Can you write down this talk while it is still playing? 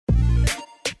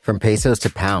From pesos to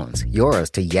pounds,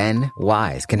 euros to yen,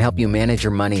 Wise can help you manage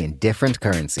your money in different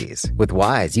currencies. With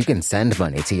Wise, you can send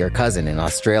money to your cousin in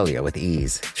Australia with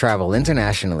ease, travel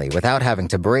internationally without having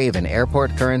to brave an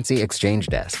airport currency exchange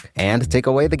desk, and take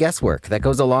away the guesswork that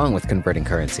goes along with converting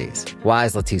currencies.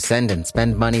 Wise lets you send and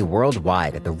spend money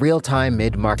worldwide at the real-time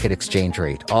mid-market exchange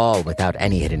rate, all without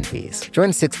any hidden fees.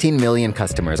 Join 16 million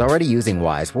customers already using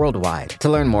Wise worldwide. To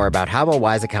learn more about how a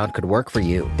Wise account could work for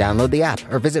you, download the app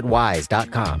or visit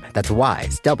wise.com. That's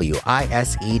Wise,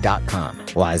 WISE.com.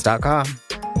 Wise.com.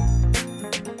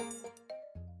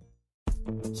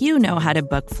 You know how to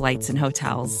book flights and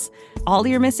hotels. All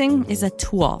you're missing is a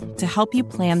tool to help you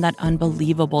plan that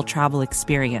unbelievable travel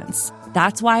experience.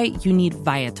 That's why you need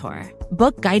Viator.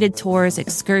 Book guided tours,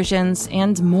 excursions,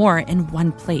 and more in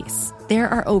one place. There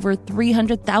are over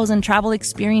 300,000 travel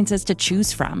experiences to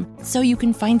choose from, so you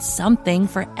can find something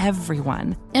for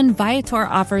everyone. And Viator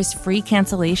offers free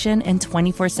cancellation and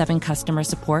 24/7 customer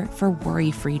support for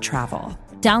worry-free travel.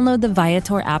 Download the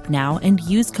Viator app now and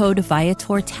use code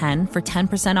Viator10 for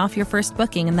 10% off your first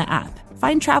booking in the app.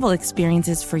 Find travel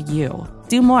experiences for you.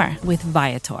 Do more with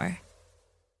Viator.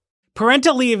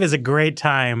 Parental leave is a great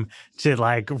time to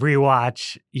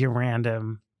rewatch your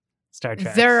random Star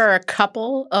Trek. There are a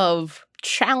couple of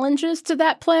challenges to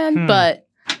that plan, but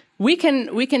we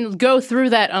can go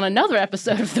through that on another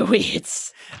episode of The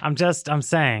Weeds. I'm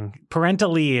saying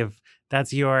parental leave.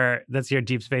 That's your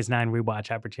Deep Space Nine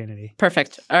rewatch opportunity.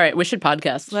 Perfect. All right, we should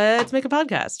podcast. Let's make a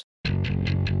podcast.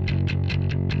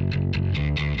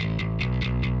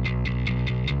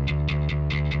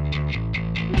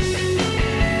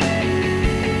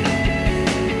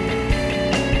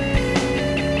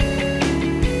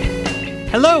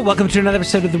 Hello, welcome to another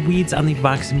episode of The Weeds on the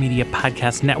Vox Media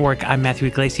Podcast Network. I'm Matthew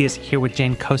Iglesias here with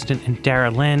Jane Coaston and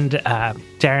Dara Lind.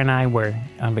 Dara and I were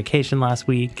on vacation last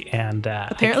week, and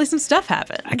apparently some stuff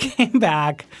happened. I came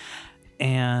back,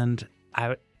 and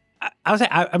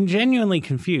I'm genuinely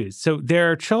confused. So there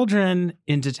are children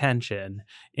in detention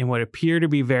in what appear to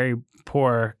be very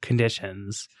poor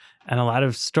conditions, and a lot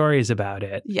of stories about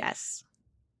it. Yes.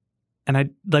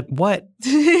 And what?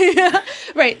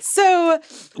 Right. So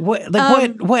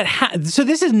so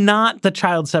this is not the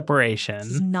child separation. This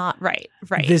is not right.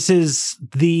 Right. This is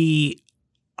the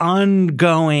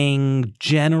ongoing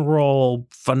general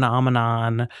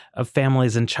phenomenon of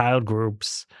families and child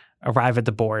groups arrive at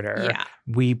the border. Yeah.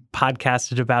 We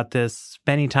podcasted about this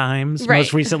many times, right.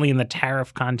 Most recently in the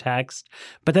tariff context.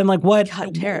 But then what?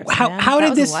 God, tariffs, how that did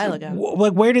was this? A while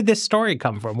ago. Where did this story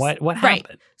come from? What happened? Right.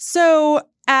 So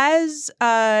as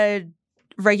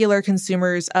regular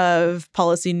consumers of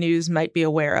policy news might be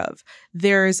aware of,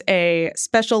 there's a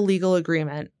special legal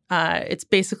agreement. It's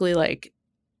basically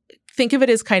think of it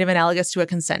as kind of analogous to a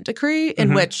consent decree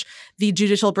in which the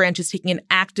judicial branch is taking an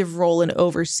active role in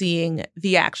overseeing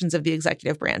the actions of the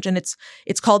executive branch. And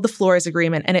it's called the Flores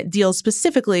Agreement, and it deals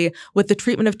specifically with the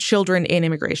treatment of children in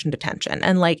immigration detention.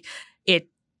 And it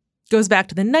goes back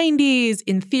to the 90s.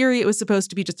 In theory, it was supposed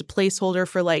to be just a placeholder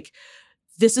for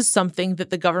this is something that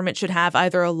the government should have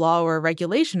either a law or a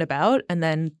regulation about. And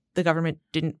then the government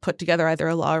didn't put together either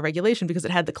a law or regulation because it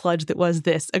had the kludge that was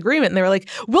this agreement. And they were like,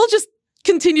 we'll just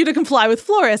continue to comply with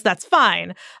Flores. That's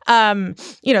fine.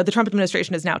 The Trump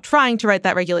administration is now trying to write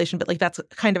that regulation, but that's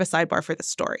kind of a sidebar for the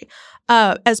story.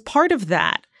 As part of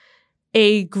that,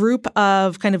 a group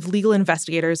of kind of legal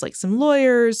investigators, some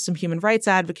lawyers, some human rights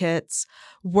advocates,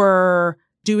 were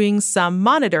doing some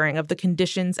monitoring of the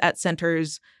conditions at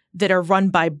centers that are run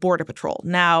by Border Patrol.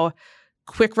 Now,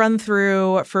 quick run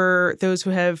through for those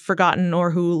who have forgotten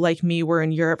or who, like me, were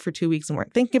in Europe for 2 weeks and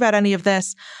weren't thinking about any of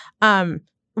this.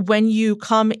 When you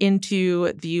come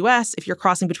into the U.S., if you're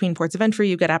crossing between ports of entry,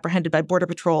 you get apprehended by Border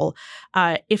Patrol.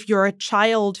 If you're a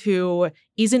child who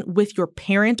isn't with your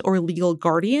parent or legal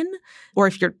guardian, or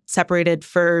if you're separated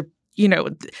for,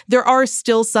 there are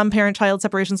still some parent-child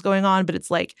separations going on, but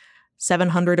it's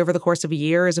 700 over the course of a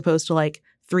year as opposed to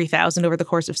 3,000 over the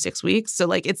course of 6 weeks. So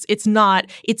it's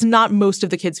not most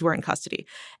of the kids who are in custody.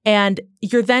 And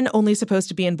you're then only supposed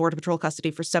to be in Border Patrol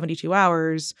custody for 72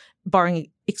 hours, barring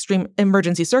extreme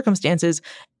emergency circumstances.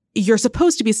 You're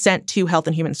supposed to be sent to Health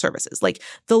and Human Services.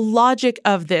 The logic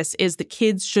of this is that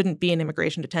kids shouldn't be in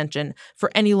immigration detention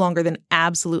for any longer than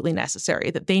absolutely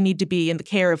necessary, that they need to be in the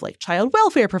care of child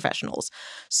welfare professionals.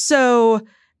 So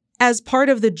as part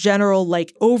of the general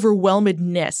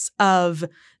overwhelmedness of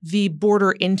the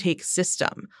border intake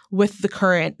system with the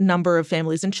current number of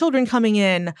families and children coming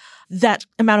in, that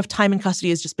amount of time in custody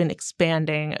has just been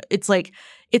expanding. It's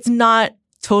not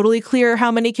totally clear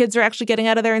how many kids are actually getting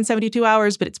out of there in 72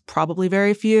 hours, but it's probably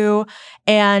very few.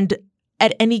 And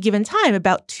at any given time,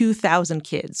 about 2,000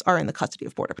 kids are in the custody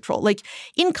of Border Patrol. Like,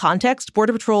 in context,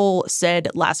 Border Patrol said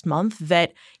last month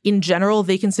that in general,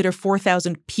 they consider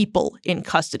 4,000 people in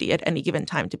custody at any given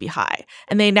time to be high.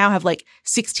 And they now have like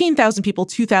 16,000 people,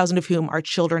 2,000 of whom are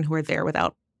children who are there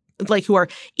without, like, who are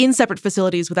in separate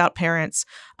facilities without parents,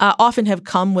 often have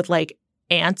come with like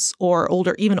aunts or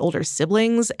even older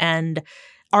siblings, and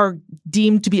are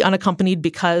deemed to be unaccompanied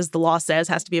because the law says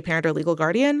has to be a parent or legal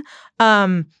guardian.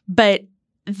 But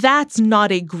that's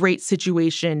not a great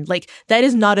situation. Like, that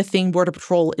is not a thing Border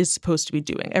Patrol is supposed to be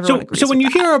doing. Everyone agrees so when with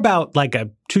you that. hear about like a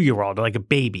 2-year-old or like a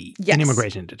baby Yes. in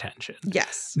immigration detention,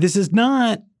 Yes. this is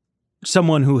not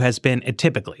someone who has been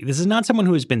this is not someone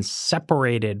who has been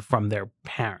separated from their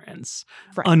parents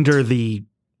Right. under the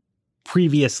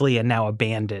previously and now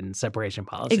abandoned separation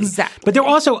policy. Exactly. But they're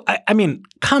also, I mean,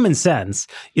 common sense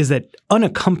is that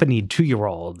unaccompanied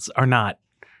 2-year-olds are not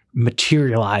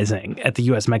materializing at the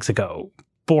U.S.-Mexico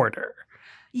border.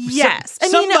 Yes. I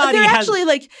mean, somebody they're has- actually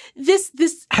like this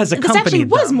Has this actually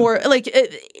accompanied was them. more like,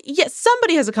 yes,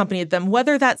 somebody has accompanied them,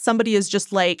 whether that somebody is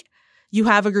just like, you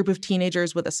have a group of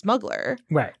teenagers with a smuggler,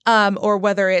 Right. or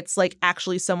whether it's like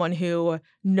actually someone who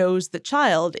knows the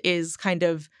child is kind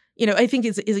of, I think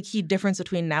is a key difference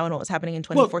between now and what was happening in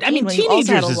 2014. Well, I mean, when you also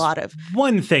had teenagers a is lot of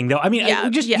one thing, though. I mean, Yeah,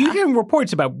 you hear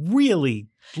reports about really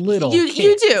little You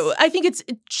kids. do. I think it's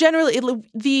generally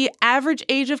the average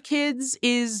age of kids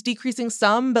is decreasing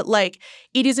some, but like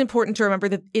it is important to remember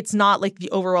that it's not like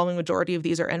the overwhelming majority of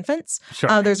these are infants.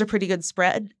 Sure. There's a pretty good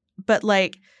spread, but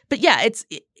yeah,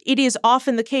 it is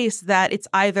often the case that it's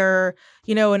either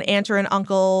an aunt or an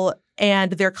uncle,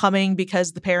 and they're coming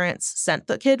because the parents sent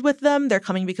the kid with them. They're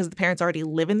coming because the parents already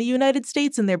live in the United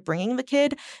States and they're bringing the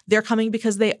kid. They're coming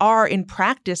because they are in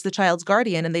practice the child's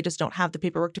guardian and they just don't have the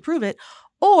paperwork to prove it.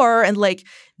 And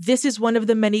this is one of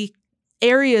the many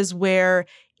areas where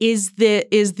is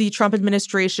the Trump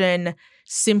administration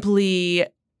simply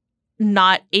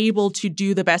not able to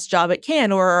do the best job it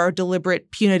can, or are deliberate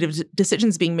punitive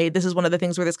decisions being made? This is one of the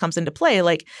things where this comes into play.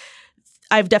 Like,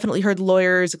 I've definitely heard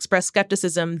lawyers express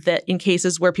skepticism that in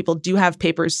cases where people do have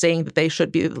papers saying that they should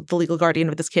be the legal guardian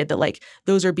of this kid, that like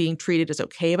those are being treated as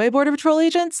okay by Border Patrol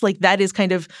agents. Like, that is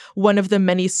kind of one of the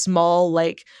many small,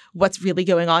 like, what's really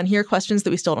going on here questions that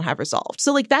we still don't have resolved.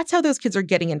 So like, that's how those kids are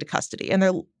getting into custody.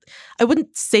 And I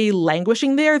wouldn't say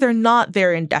languishing there. They're not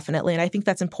there indefinitely. And I think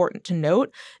that's important to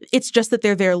note. It's just that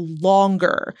they're there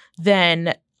longer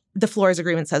than the Flores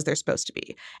Agreement says they're supposed to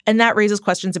be. And that raises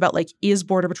questions about, like, is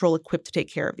Border Patrol equipped to take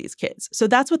care of these kids? So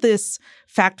that's what this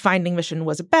fact-finding mission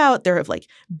was about. There have, like,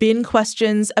 been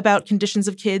questions about conditions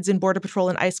of kids in Border Patrol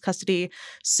and ICE custody.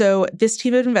 So this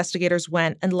team of investigators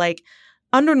went and, like,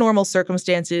 under normal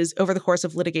circumstances, over the course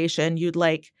of litigation, you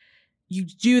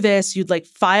do this, you'd like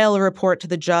file a report to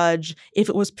the judge. If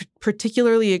it was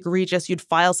particularly egregious, you'd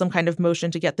file some kind of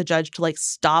motion to get the judge to like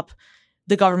stop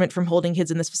the government from holding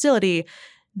kids in this facility.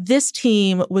 This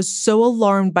team was so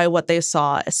alarmed by what they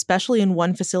saw, especially in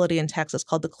one facility in Texas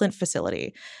called the Clint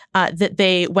facility, that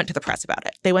they went to the press about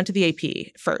it. They went to the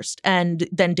AP first and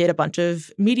then did a bunch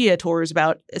of media tours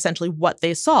about essentially what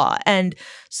they saw. And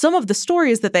some of the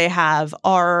stories that they have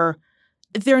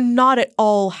they're not at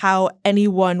all how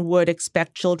anyone would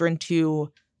expect children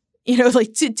to,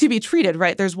 to be treated,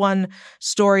 right? There's one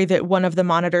story that one of the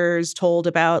monitors told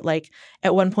about, like,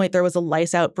 at one point there was a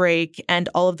lice outbreak and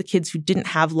all of the kids who didn't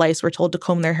have lice were told to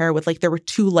comb their hair with, like, there were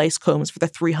 2 lice combs for the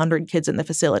 300 kids in the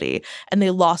facility. And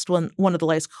they lost one of the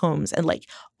lice combs, and, like,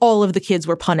 all of the kids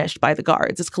were punished by the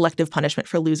guards as collective punishment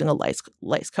for losing a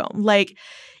lice comb. Like,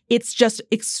 it's just,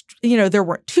 there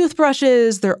weren't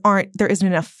toothbrushes, there isn't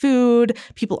enough food,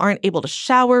 people aren't able to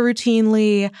shower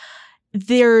routinely.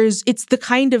 It's the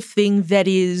kind of thing that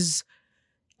is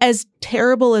as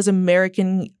terrible as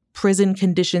American prison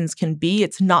conditions can be.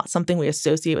 It's not something we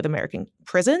associate with American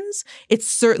prisons. It's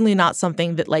certainly not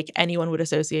something that like anyone would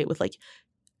associate with like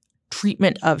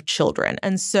treatment of children.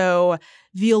 And so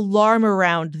the alarm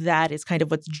around that is kind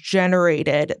of what's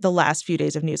generated the last few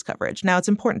days of news coverage. Now, it's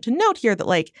important to note here that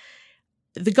like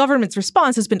the government's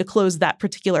response has been to close that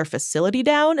particular facility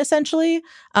down, essentially.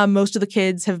 Most of the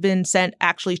kids have been sent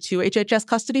actually to HHS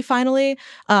custody finally.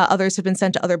 Others have been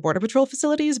sent to other Border Patrol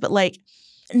facilities. But like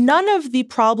none of the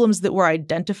problems that were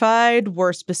identified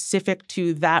were specific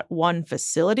to that one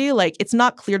facility. Like it's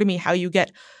not clear to me how you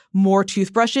get more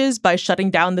toothbrushes by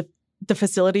shutting down the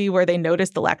facility where they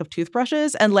noticed the lack of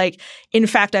toothbrushes. And like, in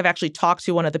fact, I've actually talked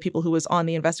to one of the people who was on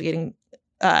the investigating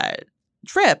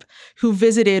trip who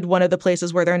visited one of the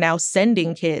places where they're now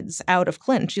sending kids out of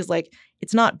Clinton. She's like,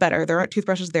 it's not better. There aren't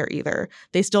toothbrushes there either.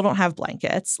 They still don't have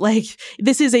blankets. Like,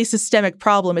 this is a systemic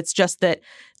problem. It's just that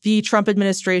the Trump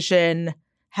administration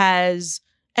has,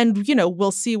 and,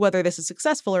 we'll see whether this is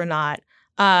successful or not,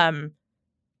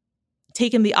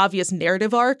 taken the obvious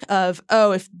narrative arc of,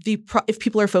 if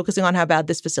people are focusing on how bad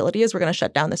this facility is, we're going to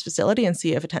shut down this facility and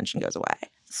see if attention goes away.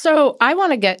 So I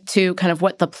want to get to kind of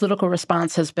what the political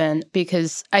response has been,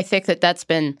 because I think that that's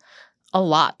been a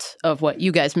lot of what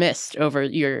you guys missed over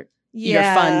your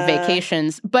fun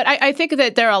vacations. But I think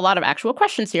that there are a lot of actual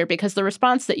questions here, because the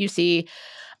response that you see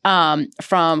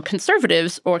from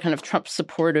conservatives or kind of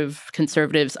Trump-supportive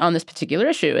conservatives on this particular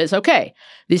issue is, okay,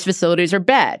 these facilities are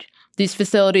bad. These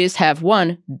facilities have,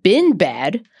 one, been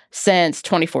bad since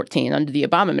 2014 under the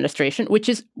Obama administration, which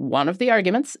is one of the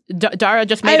arguments. Dara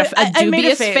just made a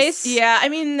dubious face. Yeah, I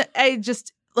mean, I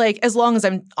just, as long as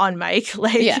I'm on mic,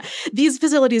 these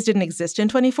facilities didn't exist in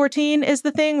 2014 is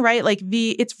the thing, right?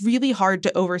 It's really hard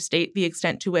to overstate the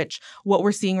extent to which what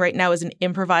we're seeing right now is an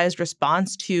improvised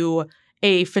response to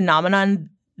a phenomenon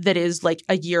that is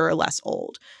a year or less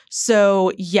old.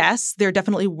 So yes, there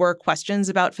definitely were questions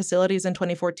about facilities in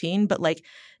 2014, but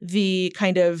the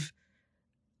kind of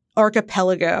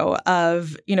archipelago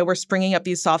of, we're springing up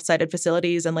these soft-sided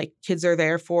facilities and kids are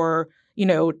there for,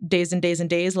 days and days and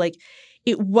days.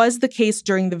 It was the case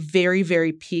during the very,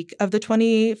 very peak of the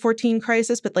 2014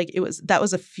 crisis, but that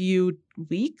was a few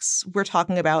weeks. We're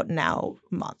talking about now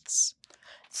months.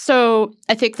 So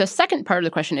I think the second part of the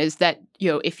question is that,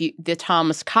 if the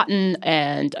Thomas Cotton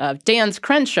and Dan's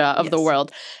Crenshaw of the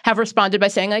world have responded by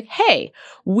saying hey,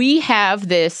 we have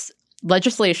this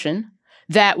legislation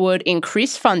that would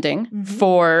increase funding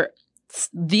for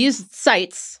these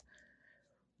sites.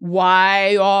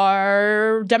 Why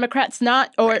are Democrats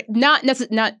not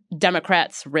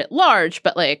Democrats writ large,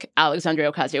 but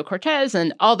Alexandria Ocasio-Cortez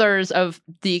and others of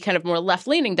the kind of more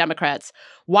left-leaning Democrats,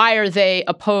 why are they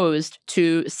opposed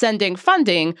to sending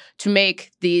funding to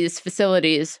make these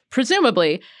facilities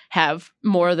presumably have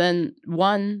more than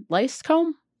one lice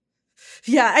comb?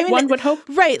 Yeah, I mean, one would hope.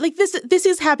 Right. This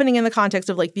is happening in the context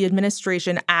of the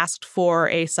administration asked for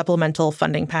a supplemental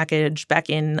funding package back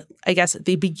in, I guess,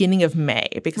 the beginning of May,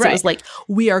 because it was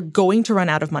we are going to run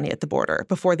out of money at the border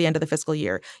before the end of the fiscal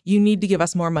year. You need to give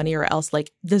us more money or else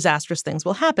disastrous things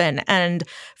will happen. And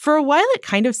for a while, it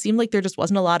kind of seemed like there just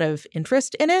wasn't a lot of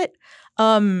interest in it.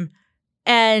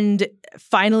 And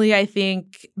finally, I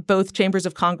think both chambers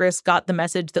of Congress got the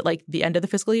message that the end of the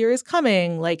fiscal year is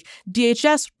coming.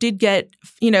 DHS did get,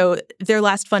 their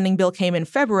last funding bill came in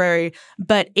February,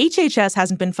 but HHS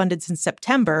hasn't been funded since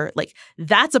September.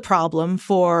 That's a problem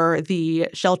for the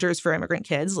shelters for immigrant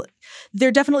kids.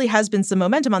 There definitely has been some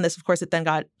momentum on this. Of course, it then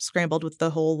got scrambled with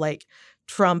the whole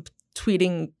Trump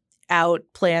tweeting out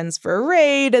plans for a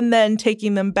raid and then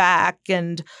taking them back.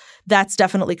 And that's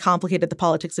definitely complicated the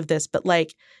politics of this. But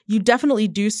you definitely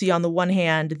do see on the one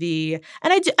hand and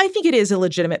I think it is a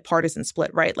legitimate partisan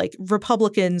split, right?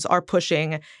 Republicans are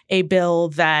pushing a bill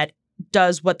that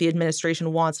does what the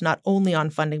administration wants, not only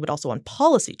on funding, but also on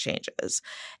policy changes.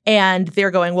 And they're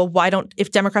going, well,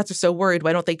 if Democrats are so worried,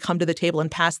 why don't they come to the table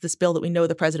and pass this bill that we know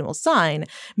the president will sign?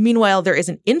 Meanwhile, there is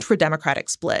an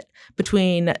intra-Democratic split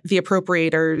between the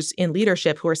appropriators in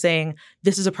leadership who are saying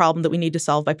this is a problem that we need to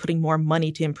solve by putting more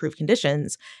money to improve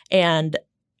conditions, and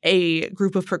a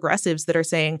group of progressives that are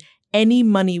saying any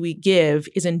money we give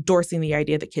is endorsing the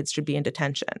idea that kids should be in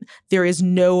detention. There is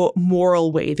no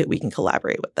moral way that we can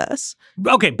collaborate with this.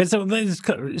 Okay, but so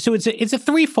it's a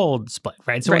threefold split,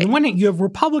 right? So on the one hand, you have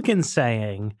Republicans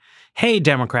saying, hey,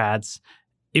 Democrats,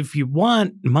 if you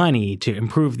want money to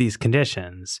improve these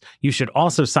conditions, you should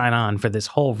also sign on for this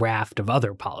whole raft of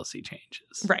other policy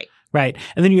changes. Right. Right.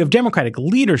 And then you have Democratic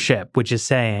leadership, which is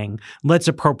saying, let's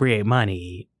appropriate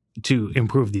money to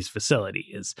improve these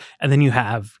facilities. And then you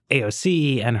have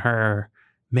AOC and her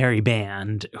merry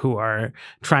band who are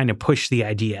trying to push the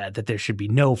idea that there should be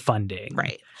no funding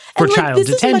for child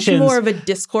detention. This is much more of a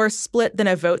discourse split than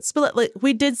a vote split.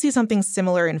 We did see something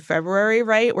similar in February,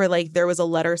 right, where there was a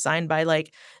letter signed by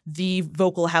the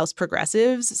vocal House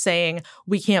progressives saying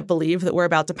we can't believe that we're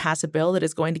about to pass a bill that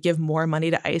is going to give more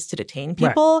money to ICE to detain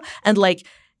people. Right. And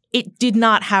it did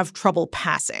not have trouble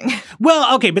passing.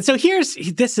 Well, okay, but so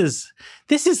this is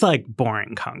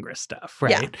boring Congress stuff,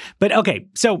 right? Yeah. But okay,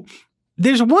 so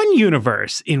there's one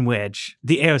universe in which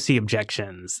the AOC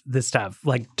objections, this stuff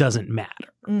doesn't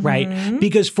matter, right?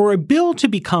 Because for a bill to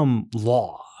become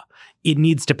law, it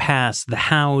needs to pass the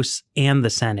House and the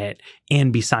Senate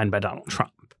and be signed by Donald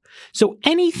Trump. So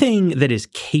anything that is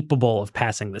capable of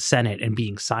passing the Senate and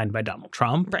being signed by Donald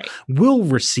Trump will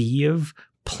receive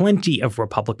plenty of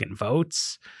Republican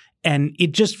votes And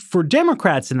it just, for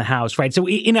Democrats in the House, right? So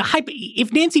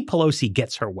if Nancy Pelosi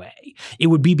gets her way, it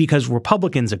would be because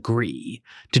Republicans agree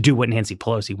to do what Nancy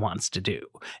Pelosi wants to do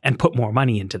and put more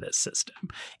money into this system.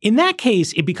 In that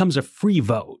case, it becomes a free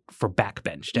vote for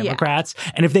backbench Democrats.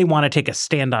 Yeah. And if they want to take a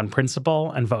stand on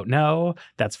principle and vote no,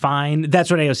 that's fine.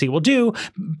 That's what AOC will do.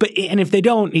 And if they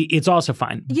don't, it's also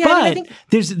fine. Yeah, but I think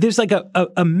there's like a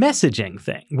messaging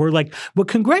thing where like what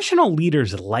congressional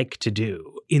leaders like to do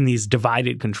in these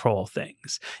divided control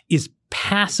things is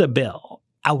pass a bill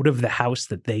out of the House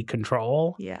that they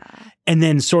control. Yeah. And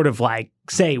then sort of like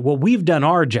say, well, we've done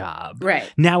our job. Right.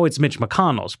 Now it's Mitch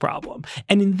McConnell's problem.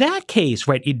 And in that case,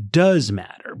 right, it does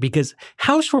matter because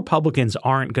House Republicans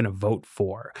aren't going to vote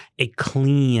for a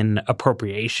clean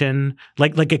appropriation,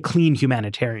 like a clean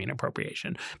humanitarian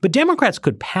appropriation. But Democrats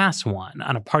could pass one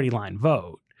on a party line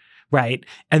vote. Right.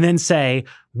 And then say,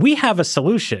 we have a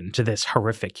solution to this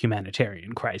horrific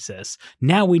humanitarian crisis.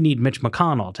 Now we need Mitch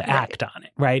McConnell to act on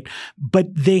it. Right.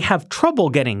 But they have trouble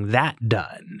getting that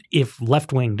done if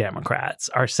left-wing Democrats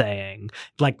are saying,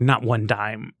 like, not one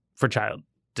dime for child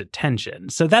detention.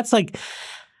 So that's like,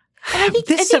 I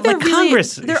think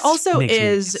Congress. There also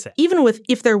is, even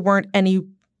if there weren't any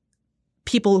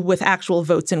people with actual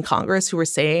votes in Congress who were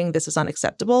saying this is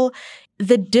unacceptable,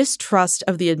 the distrust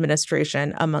of the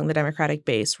administration among the Democratic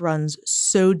base runs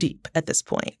so deep at this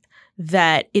point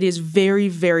that it is very,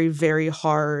 very, very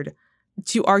hard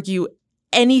to argue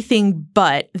anything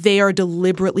but they are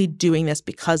deliberately doing this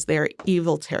because they're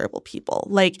evil, terrible people.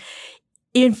 Like,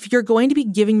 if you're going to be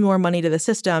giving more money to the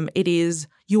system,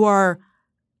 you are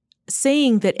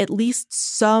saying that at least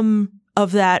some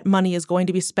of that money is going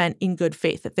to be spent in good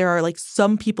faith, that there are like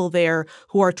some people there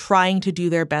who are trying to do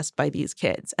their best by these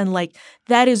kids. And like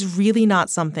that is really not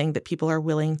something that people are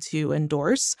willing to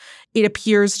endorse. It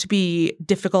appears to be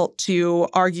difficult to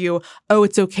argue, oh,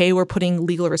 it's okay, we're putting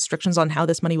legal restrictions on how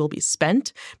this money will be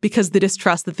spent because the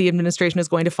distrust that the administration is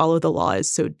going to follow the law is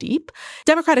so deep.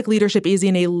 Democratic leadership is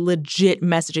in a legit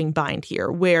messaging bind here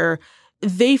where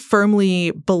they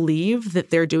firmly believe that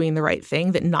they're doing the right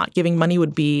thing, that not giving money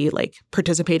would be like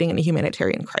participating in a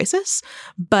humanitarian crisis.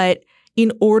 But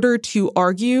in order to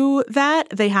argue that,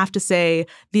 they have to say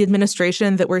the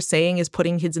administration that we're saying is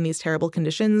putting kids in these terrible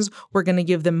conditions, we're going to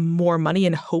give them more money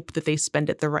and hope that they spend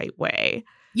it the right way.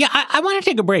 Yeah, I want to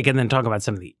take a break and then talk about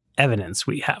some of the evidence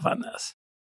we have on this.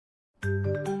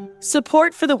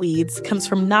 Support for The Weeds comes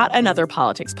from Not Another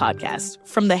Politics podcast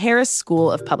from the Harris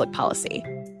School of Public Policy.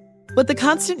 With the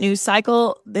constant news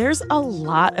cycle, there's a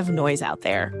lot of noise out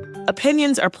there.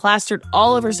 Opinions are plastered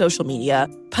all over social media,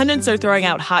 pundits are throwing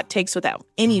out hot takes without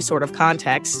any sort of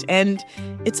context, and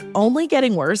it's only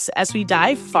getting worse as we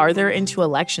dive farther into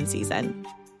election season.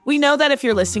 We know that if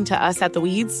you're listening to us at The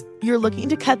Weeds, you're looking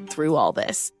to cut through all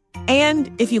this. And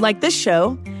if you like this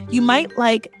show, you might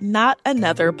like Not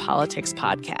Another Politics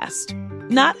podcast.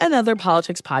 Not Another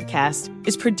Politics podcast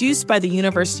is produced by the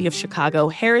University of Chicago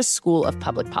Harris School of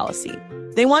Public Policy.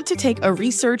 They want to take a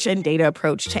research and data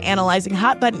approach to analyzing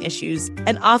hot-button issues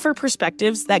and offer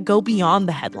perspectives that go beyond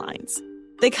the headlines.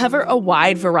 They cover a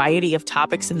wide variety of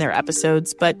topics in their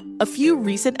episodes, but a few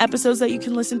recent episodes that you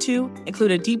can listen to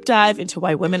include a deep dive into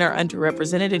why women are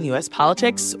underrepresented in U.S.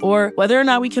 politics or whether or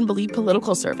not we can believe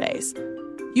political surveys.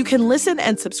 You can listen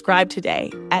and subscribe today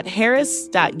at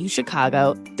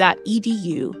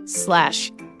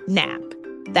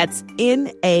harris.uchicago.edu/NAP. That's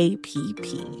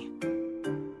NAPP.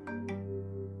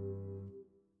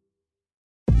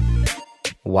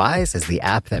 Wise is the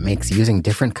app that makes using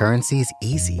different currencies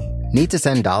easy. Need to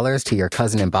send dollars to your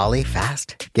cousin in Bali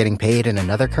fast? Getting paid in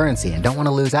another currency and don't want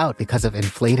to lose out because of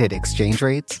inflated exchange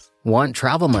rates? Want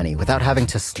travel money without having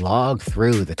to slog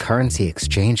through the currency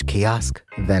exchange kiosk?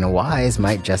 Then Wise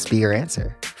might just be your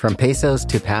answer. From pesos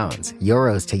to pounds,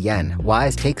 euros to yen,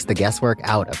 Wise takes the guesswork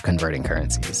out of converting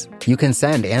currencies. You can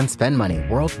send and spend money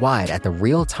worldwide at the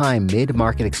real-time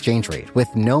mid-market exchange rate with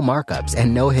no markups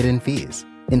and no hidden fees.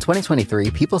 In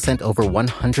 2023, people sent over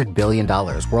 $100 billion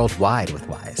worldwide with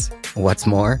Wise. What's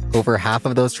more, over half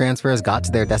of those transfers got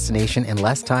to their destination in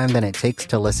less time than it takes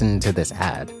to listen to this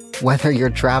ad. Whether you're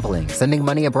traveling, sending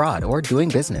money abroad, or doing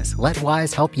business, let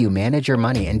Wise help you manage your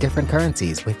money in different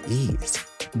currencies with ease.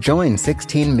 Join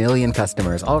 16 million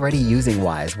customers already using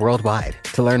Wise worldwide.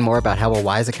 To learn more about how a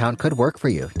Wise account could work for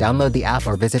you, download the app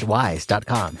or visit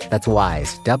wise.com. That's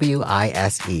Wise,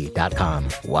 WISE.com.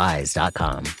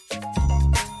 Wise.com.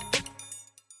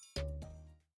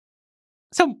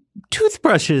 So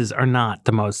toothbrushes are not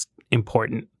the most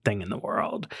important thing in the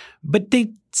world, but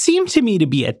they seem to me to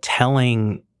be a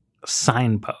telling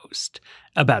signpost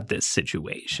about this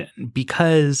situation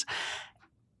because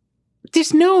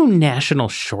there's no national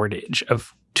shortage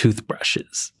of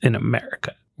toothbrushes in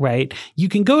America, right? You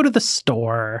can go to the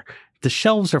store, the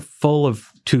shelves are full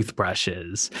of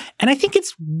toothbrushes. And I think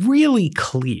it's really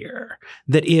clear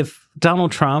that if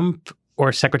Donald Trump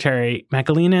or Secretary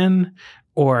McAleenan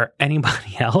or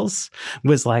anybody else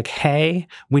was like, hey,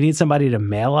 we need somebody to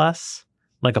mail us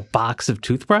like a box of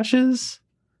toothbrushes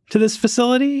to this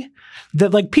facility,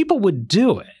 that like people would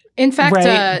do it. In fact,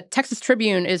 right? Texas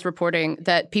Tribune is reporting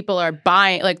that people are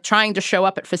trying to show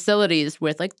up at facilities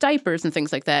with like diapers and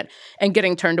things like that and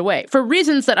getting turned away for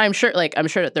reasons that I'm sure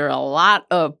that there are a lot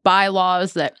of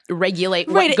bylaws that regulate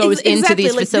what goes into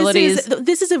these facilities.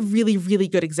 This is a really, really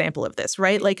good example of this,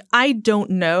 right? Like, I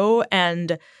don't know.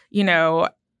 And,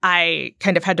 I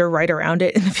kind of had to write around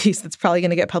it in the piece that's probably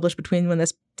going to get published between when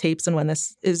this tapes and when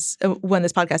this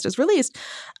podcast is released.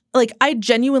 Like, I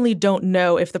genuinely don't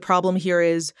know if the problem here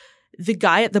is the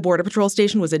guy at the Border Patrol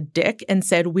station was a dick and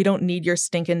said, we don't need your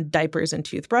stinking diapers and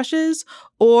toothbrushes,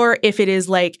 or if it is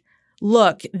like,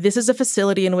 look, this is a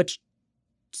facility in which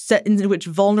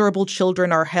vulnerable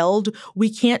children are held.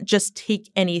 We can't just take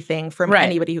anything from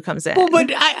anybody who comes in. Well, but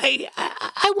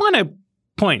I want to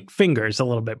point fingers a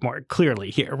little bit more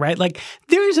clearly here, right? Like,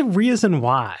 there's a reason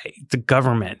why the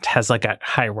government has like a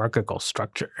hierarchical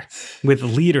structure with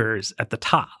leaders at the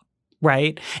top,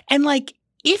 right? And like,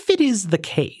 if it is the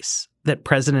case that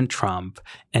President Trump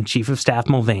and Chief of Staff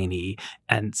Mulvaney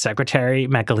and Secretary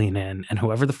McAleenan and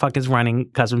whoever the fuck is running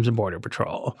Customs and Border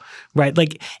Patrol, right?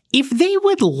 Like, if they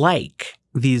would like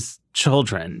these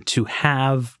children to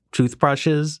have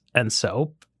toothbrushes and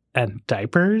soap and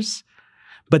diapers,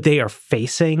 but they are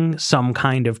facing some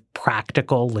kind of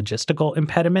practical logistical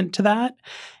impediment to that,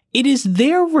 it is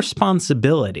their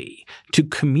responsibility to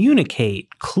communicate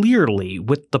clearly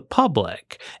with the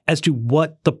public as to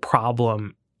what the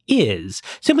problem is,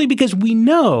 simply because we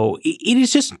know it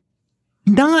is just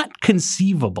not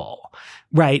conceivable,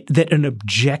 right, that an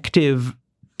objective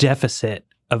deficit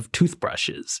of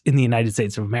toothbrushes in the United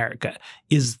States of America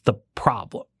is the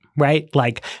problem, right?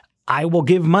 Like, I will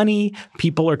give money.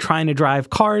 People are trying to drive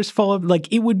cars full of, like,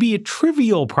 it would be a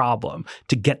trivial problem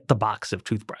to get the box of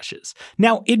toothbrushes.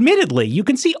 Now, admittedly, you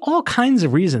can see all kinds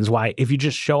of reasons why, if you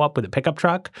just show up with a pickup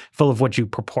truck full of what you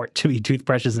purport to be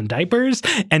toothbrushes and diapers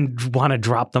and want to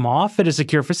drop them off at a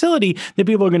secure facility, that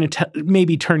people are going to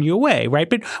maybe turn you away, right?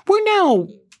 But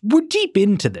we're deep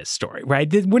into this story,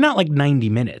 right? We're not like 90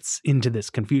 minutes into this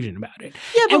confusion about it.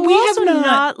 Yeah, but and we're also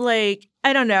not like,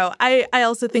 I don't know. I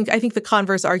think the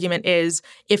converse argument is,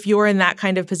 if you're in that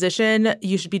kind of position,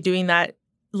 you should be doing that.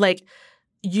 Like,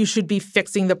 you should be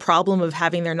fixing the problem of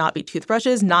having there not be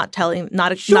toothbrushes, not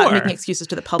making excuses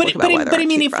to the public about why there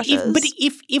aren't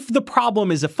toothbrushes. If the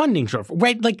problem is a funding shortfall,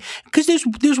 right? Like, because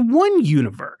there's one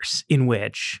universe in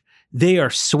which they are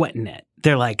sweating it.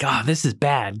 They're like, oh, this is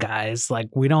bad, guys. Like,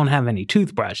 we don't have any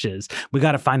toothbrushes. We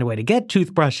got to find a way to get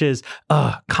toothbrushes.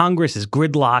 Congress is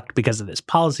gridlocked because of this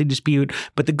policy dispute.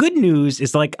 But the good news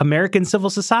is, like, American civil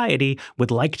society would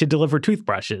like to deliver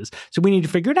toothbrushes. So we need to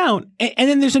figure it out. And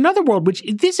then there's another world, which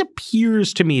this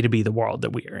appears to me to be the world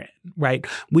that we are in, right?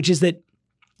 Which is that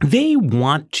they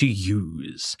want to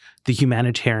use the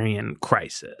humanitarian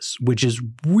crisis, which is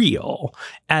real,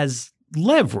 as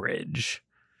leverage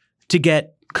to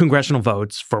get congressional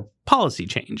votes for policy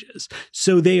changes.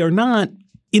 So they are not,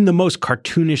 in the most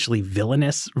cartoonishly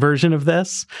villainous version of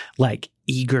this, like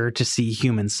eager to see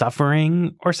human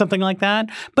suffering or something like that.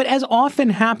 But as often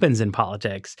happens in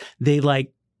politics,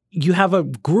 you have a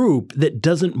group that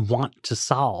doesn't want to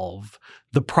solve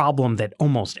the problem that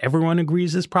almost everyone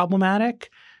agrees is problematic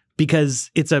because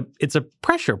it's a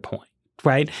pressure point.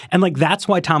 Right. And like, that's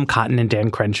why Tom Cotton and Dan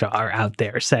Crenshaw are out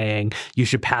there saying you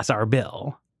should pass our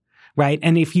bill. Right.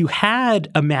 And if you had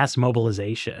a mass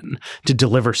mobilization to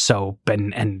deliver soap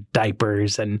and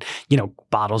diapers and,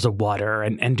 bottles of water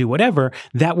and do whatever,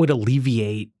 that would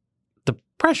alleviate the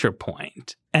pressure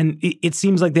point. And it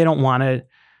seems like they don't want to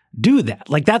do that.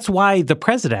 Like, that's why the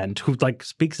president, who like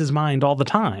speaks his mind all the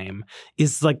time,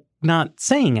 is like not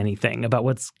saying anything about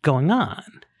what's going on.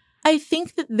 I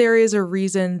think that there is a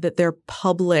reason that their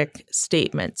public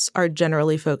statements are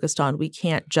generally focused on, we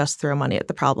can't just throw money at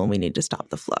the problem, we need to stop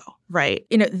the flow, right?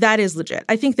 That is legit.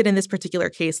 I think that in this particular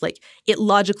case, like, it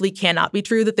logically cannot be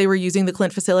true that they were using the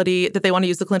Clint facility, that they want to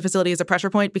use the Clint facility as a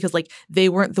pressure point, because like, they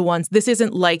weren't the ones. This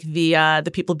isn't like the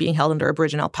people being held under a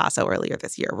bridge in El Paso earlier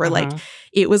this year, where like,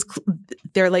 it was,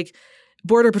 they're like,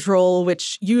 Border Patrol,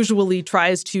 which usually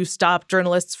tries to stop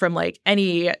journalists from like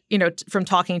any, from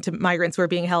talking to migrants who are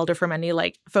being held or from any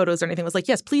like photos or anything, was like,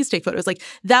 yes, please take photos. Like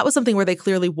that was something where they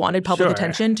clearly wanted public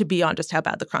attention to be on just how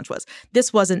bad the crunch was.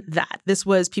 This wasn't that. This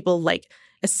was people like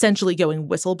essentially going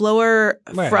whistleblower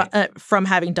from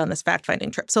having done this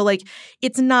fact-finding trip. So like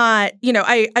it's not,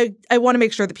 I want to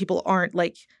make sure that people aren't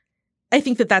like, I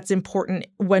think that that's important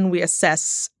when we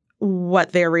assess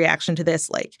what their reaction to this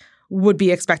like would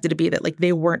be expected to be, that like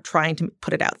they weren't trying to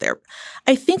put it out there.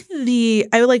 I think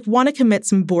I like want to commit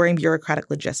some boring bureaucratic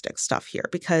logistics stuff here,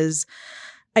 because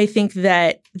I think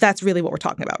that that's really what we're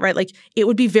talking about, right? Like it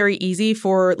would be very easy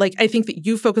for like, I think that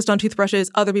you focused on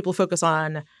toothbrushes, other people focus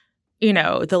on,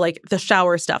 the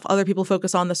shower stuff. Other people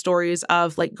focus on the stories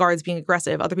of like guards being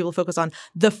aggressive. Other people focus on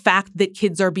the fact that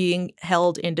kids are being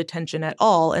held in detention at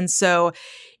all. And so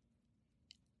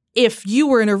if you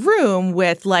were in a room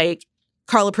with like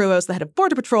Carla Provost, the head of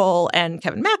Border Patrol, and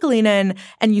Kevin McAleenan,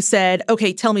 and you said,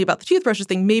 okay, tell me about the toothbrushes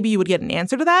thing, maybe you would get an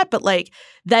answer to that. But like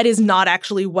that is not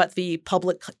actually what the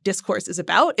public discourse is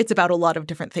about. It's about a lot of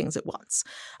different things at once.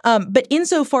 But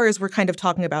insofar as we're kind of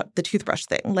talking about the toothbrush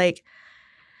thing, like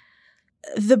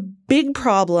the big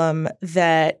problem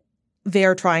that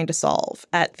they're trying to solve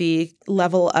at the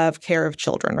level of care of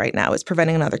children right now is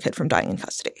preventing another kid from dying in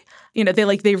custody.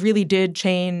 They really did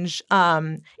change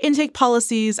intake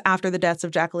policies after the deaths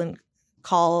of Jacqueline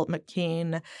Call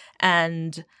McKean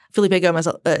and Felipe Gomez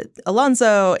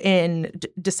Alonso in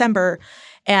December.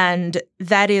 And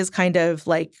that is kind of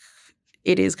like,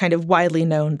 it is kind of widely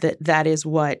known that that is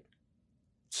what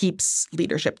keeps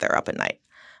leadership there up at night.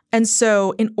 And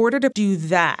so in order to do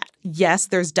that, yes,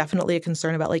 there's definitely a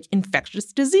concern about like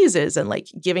infectious diseases and like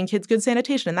giving kids good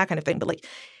sanitation and that kind of thing. But like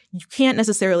you can't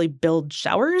necessarily build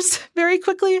showers very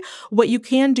quickly. What you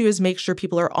can do is make sure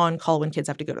people are on call when kids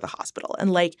have to go to the hospital.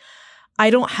 And like I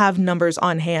don't have numbers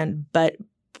on hand, but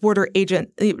border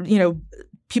agent,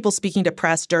 people speaking to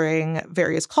press during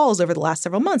various calls over the last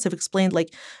several months have explained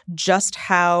like just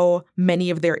how many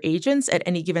of their agents at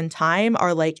any given time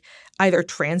are like either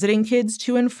transiting kids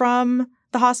to and from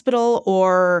the hospital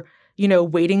or,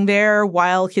 waiting there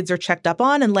while kids are checked up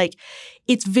on. And like,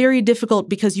 it's very difficult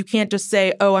because you can't just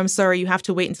say, oh, I'm sorry, you have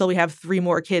to wait until we have 3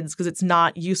 more kids because it's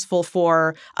not useful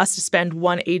for us to spend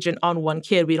one agent on one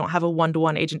kid. We don't have a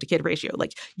 1-to-1 agent to kid ratio.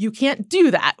 Like you can't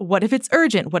do that. What if it's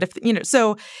urgent? What if,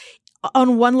 so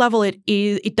on one level,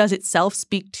 it does itself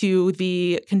speak to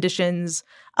the conditions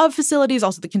of facilities,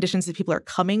 also the conditions that people are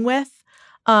coming with,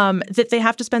 that they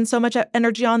have to spend so much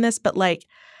energy on this. But like,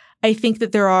 I think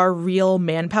that there are real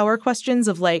manpower questions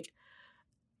of like,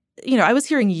 I was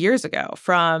hearing years ago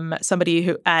from somebody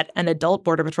who at an adult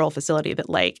Border Patrol facility that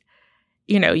like,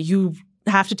 you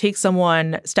have to take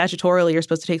someone statutorily, you're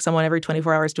supposed to take someone every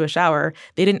 24 hours to a shower.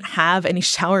 They didn't have any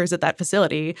showers at that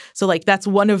facility. So like that's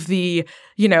one of the,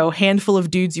 handful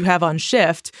of dudes you have on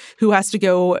shift who has to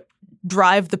go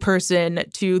drive the person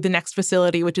to the next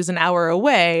facility, which is an hour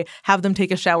away, have them take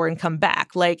a shower and come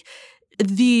back. Like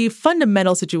the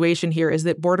fundamental situation here is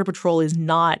that Border Patrol is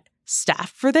not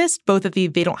staffed for this, both that they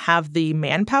don't have the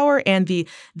manpower and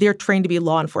they're trained to be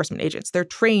law enforcement agents. They're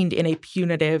trained in a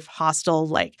punitive, hostile,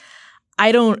 like,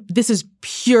 this is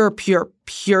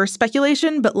pure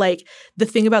speculation, but like the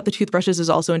thing about the toothbrushes is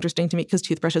also interesting to me because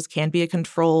toothbrushes can be a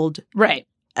controlled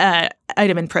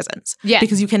item in prisons. Yeah.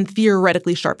 Because you can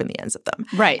theoretically sharpen the ends of them.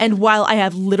 Right. And while I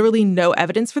have literally no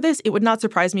evidence for this, it would not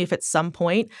surprise me if at some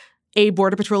point a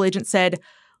Border Patrol agent said,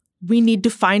 we need to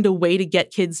find a way to get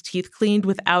kids' teeth cleaned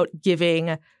without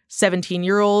giving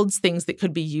 17-year-olds things that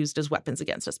could be used as weapons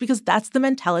against us, because that's the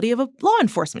mentality of a law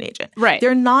enforcement agent. Right.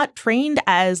 They're not trained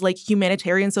as like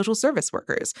humanitarian social service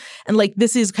workers. And like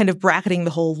this is kind of bracketing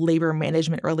the whole labor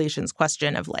management relations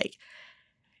question of like,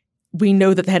 we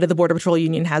know that the head of the Border Patrol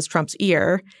union has Trump's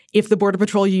ear. If the Border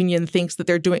Patrol union thinks that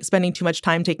they're spending too much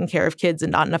time taking care of kids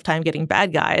and not enough time getting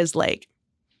bad guys, like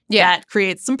that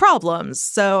creates some problems.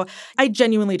 So I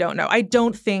genuinely don't know.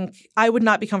 I would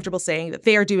not be comfortable saying that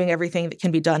they are doing everything that can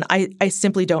be done. I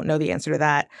simply don't know the answer to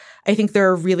that. I think there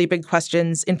are really big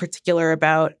questions in particular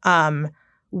about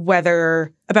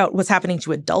what's happening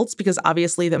to adults, because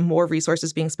obviously the more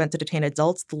resources being spent to detain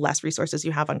adults, the less resources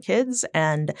you have on kids.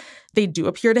 And they do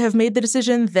appear to have made the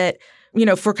decision that,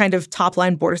 for kind of top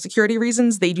line border security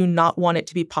reasons, they do not want it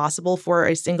to be possible for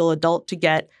a single adult to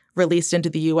get released into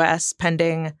the U.S.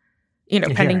 pending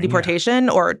deportation,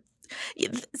 or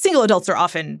single adults are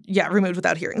often, removed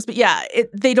without hearings. But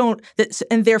they don't,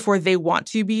 and therefore they want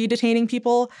to be detaining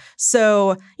people.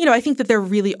 So, I think that there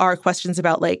really are questions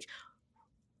about like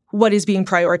what is being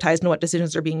prioritized and what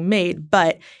decisions are being made.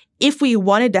 But if we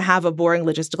wanted to have a boring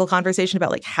logistical conversation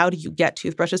about like how do you get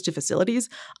toothbrushes to facilities,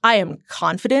 I am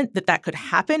confident that that could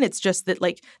happen. It's just that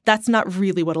like that's not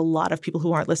really what a lot of people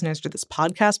who aren't listeners to this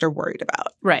podcast are worried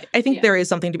about. Right. I think there is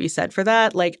something to be said for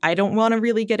that. Like I don't want to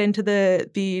really get into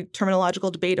the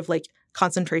terminological debate of like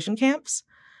concentration camps.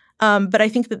 But I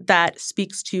think that that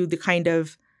speaks to the kind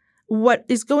of what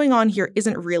is going on here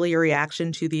isn't really a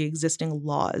reaction to the existing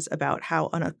laws about how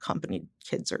unaccompanied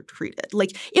kids are treated.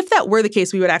 Like, if that were the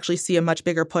case, we would actually see a much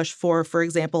bigger push for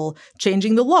example,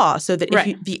 changing the law so that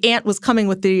if the aunt was coming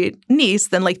with the niece,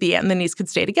 then like the aunt and the niece could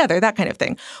stay together, that kind of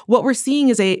thing. What we're seeing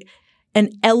is an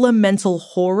elemental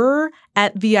horror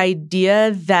at the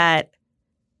idea that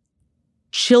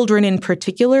children in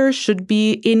particular should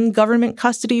be in government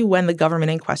custody when the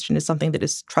government in question is something that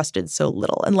is trusted so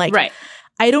little. And like,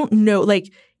 I don't know,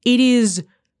 like it is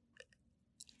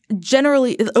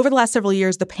generally over the last several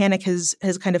years, the panic has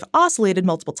kind of oscillated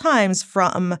multiple times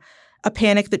from a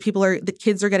panic that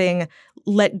kids are getting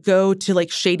let go to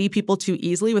like shady people too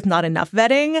easily with not enough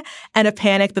vetting, and a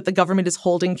panic that the government is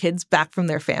holding kids back from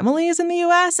their families in the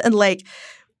US. And like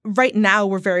right now,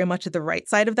 we're very much at the right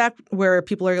side of that, where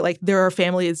people are like, there are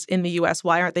families in the US.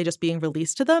 Why aren't they just being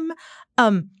released to them?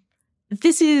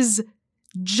 This is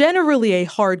generally a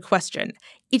hard question.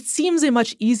 It seems a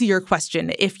much easier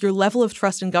question if your level of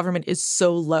trust in government is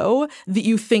so low that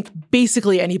you think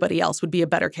basically anybody else would be a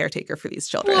better caretaker for these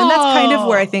children. And that's kind of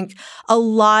where I think a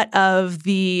lot of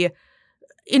the,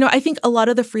 I think a lot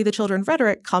of the Free the Children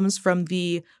rhetoric comes from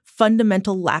the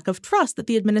fundamental lack of trust that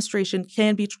the administration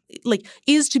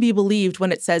is to be believed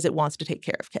when it says it wants to take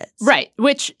care of kids. Right,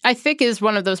 which I think is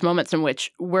one of those moments in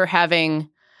which we're having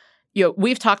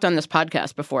we've talked on this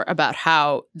podcast before about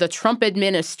how the Trump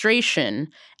administration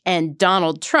and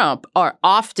Donald Trump are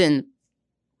often,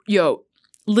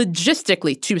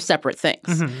 logistically two separate things.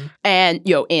 Mm-hmm. And,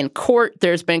 in court,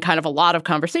 there's been kind of a lot of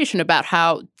conversation about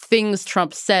how things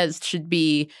Trump says should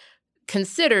be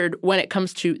considered when it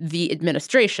comes to the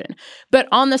administration. But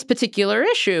on this particular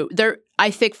issue, I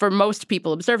think for most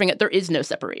people observing it, there is no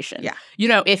separation. Yeah.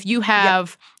 If you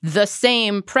have the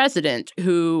same president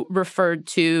who referred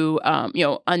to,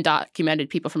 undocumented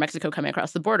people from Mexico coming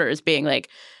across the border as being like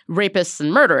rapists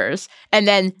and murderers, and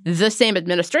then the same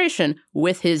administration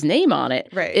with his name on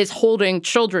it is holding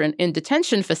children in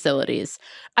detention facilities,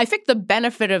 I think the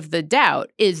benefit of the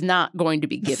doubt is not going to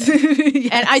be given. Yes.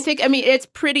 And I think, it's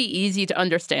pretty easy to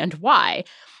understand why.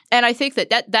 And I think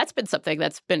that's been something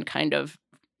that's been kind of,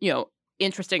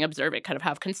 interesting observing kind of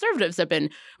how conservatives have been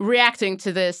reacting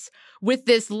to this with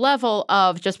this level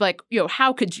of just like,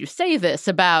 how could you say this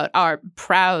about our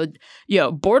proud,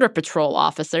 Border Patrol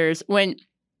officers when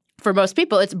for most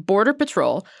people it's Border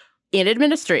Patrol in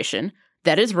administration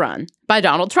that is run by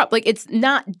Donald Trump. Like, it's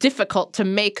not difficult to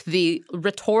make the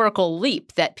rhetorical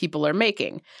leap that people are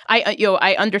making.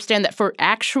 I understand that for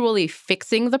actually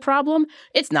fixing the problem,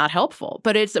 it's not helpful,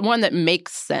 but it's one that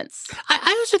makes sense.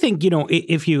 I also think,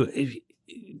 if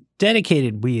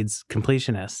dedicated weeds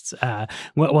completionists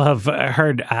will have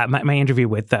heard my interview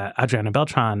with Adriana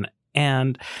Beltran,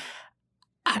 and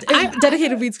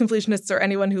dedicated weeds completionists are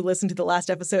anyone who listened to the last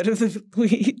episode of the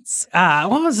Weeds.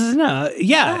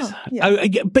 Yes.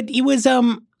 But it was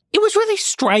really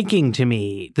striking to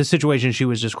me, the situation she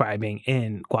was describing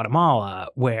in Guatemala,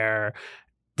 where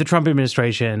the Trump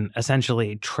administration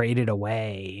essentially traded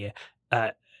away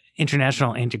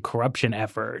international anti-corruption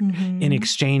effort in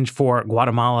exchange for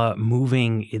Guatemala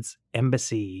moving its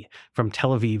embassy from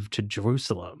Tel Aviv to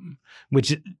Jerusalem,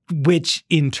 which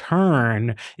in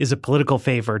turn is a political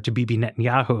favor to Bibi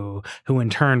Netanyahu, who in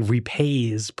turn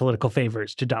repays political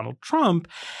favors to Donald Trump,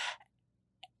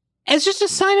 as just a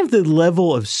sign of the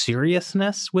level of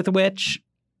seriousness with which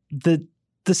the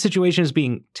situation is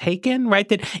being taken, right?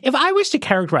 That if I was to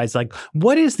characterize, like,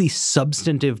 what is the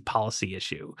substantive policy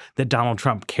issue that Donald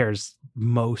Trump cares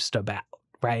most about,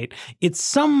 right? It's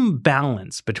some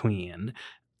balance between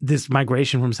this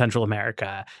migration from Central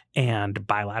America and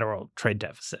bilateral trade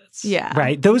deficits. Yeah.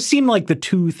 Right? Those seem like the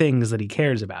two things that he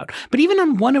cares about. But even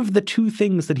on one of the two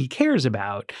things that he cares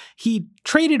about, he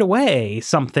traded away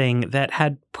something that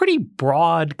had pretty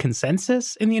broad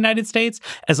consensus in the United States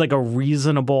as like a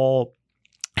reasonable,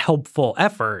 helpful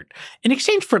effort in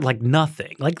exchange for like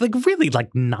nothing, like really like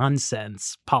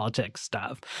nonsense politics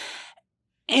stuff.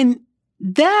 And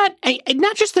that,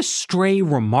 not just the stray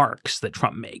remarks that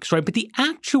Trump makes, right, but the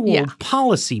actual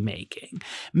policy making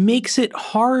makes it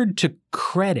hard to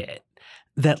credit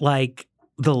that like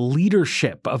the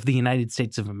leadership of the United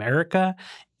States of America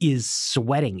is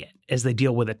sweating it as they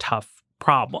deal with a tough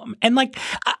problem. And like,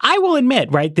 I I will admit,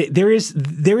 right, there is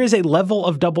a level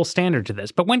of double standard to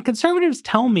this. But when conservatives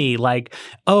tell me like,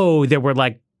 oh, there were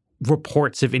like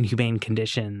reports of inhumane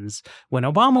conditions when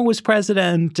Obama was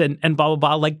president and blah, blah,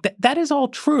 blah. Like that is all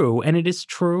true. And it is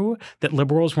true that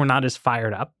liberals were not as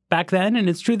fired up back then. And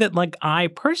it's true that like I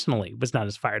personally was not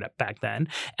as fired up back then.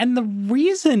 And the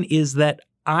reason is that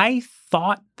I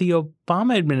thought the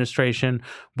Obama administration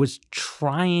was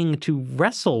trying to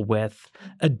wrestle with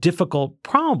a difficult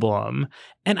problem.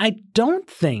 And I don't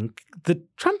think the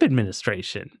Trump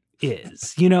administration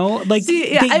is, like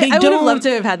See, yeah, I would have loved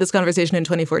to have had this conversation in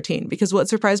 2014, because what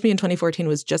surprised me in 2014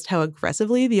 was just how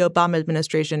aggressively the Obama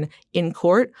administration in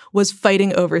court was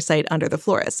fighting oversight under the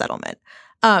Flores settlement.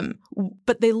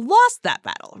 But they lost that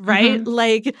battle, right?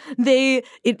 Mm-hmm.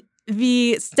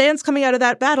 The stance coming out of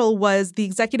that battle was the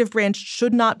executive branch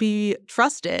should not be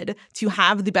trusted to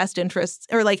have the best interests,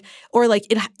 or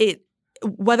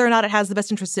whether or not it has the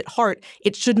best interests at heart,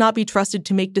 it should not be trusted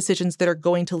to make decisions that are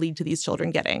going to lead to these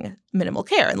children getting minimal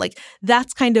care. And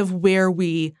that's kind of where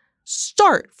we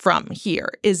start from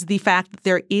here, is the fact that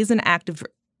there is an active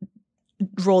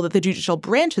role that the judicial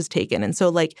branch has taken. And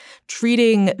so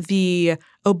treating the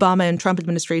Obama and Trump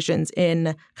administrations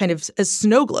in kind of as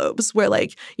snow globes, where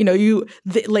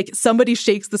somebody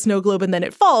shakes the snow globe and then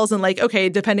it falls, and okay,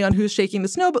 depending on who's shaking the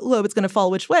snow globe, it's going to fall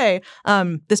which way.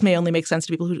 This may only make sense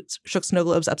to people who shook snow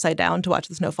globes upside down to watch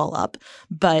the snow fall up.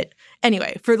 But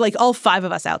anyway, for all five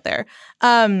of us out there,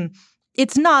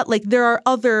 it's not like there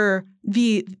are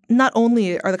not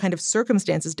only are the kind of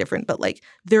circumstances different, but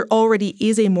there already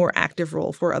is a more active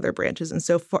role for other branches. And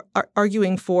so for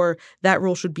arguing for that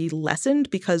role should be lessened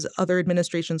because other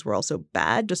administrations were also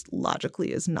bad, just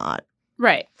logically is not.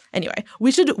 Right. Anyway,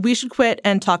 we should quit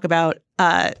and talk about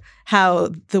how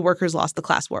the workers lost the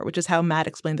class war, which is how Matt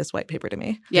explained this white paper to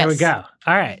me. Yes. There we go.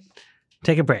 All right.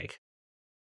 Take a break.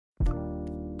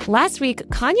 Last week,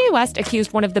 Kanye West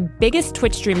accused one of the biggest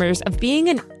Twitch streamers of being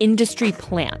an industry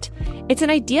plant. It's an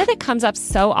idea that comes up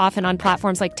so often on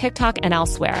platforms like TikTok and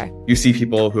elsewhere. You see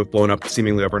people who have blown up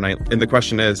seemingly overnight, and the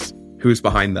question is, who's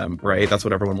behind them, right? That's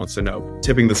what everyone wants to know.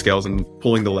 Tipping the scales and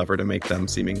pulling the lever to make them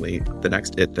seemingly the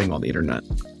next it thing on the internet.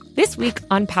 This week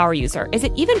on Power User, is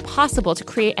it even possible to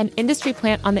create an industry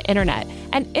plant on the internet?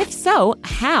 And if so,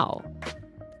 how?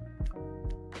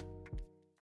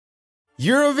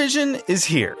 Eurovision is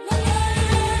here.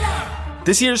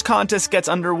 This year's contest gets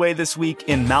underway this week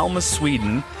in Malmö,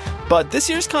 Sweden, but this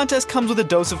year's contest comes with a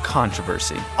dose of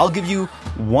controversy. I'll give you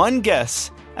one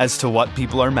guess as to what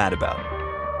people are mad about.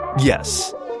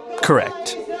 Yes,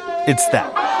 correct. It's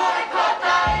that.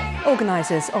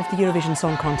 Organisers of the Eurovision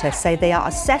Song Contest say they are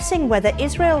assessing whether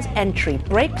Israel's entry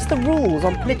breaks the rules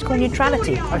on political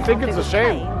neutrality. I think it's a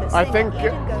shame. I think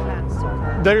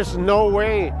there is no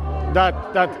way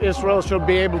that Israel should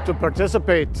be able to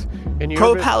participate in Eurovision.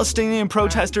 Pro-Palestinian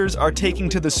protesters are taking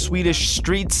to the Swedish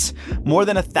streets. More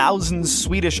than 1,000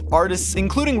 Swedish artists,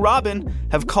 including Robin,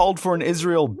 have called for an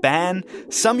Israel ban.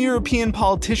 Some European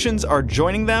politicians are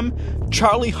joining them.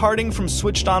 Charlie Harding from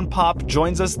Switched on Pop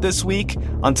joins us this week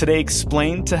on Today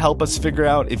Explained to help us figure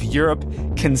out if Europe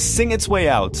can sing its way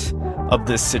out of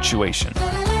this situation.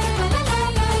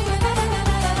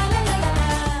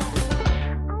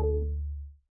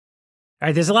 All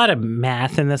right, there's a lot of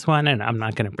math in this one, and I'm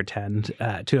not going to pretend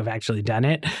to have actually done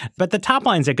it, but the top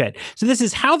lines are good. So this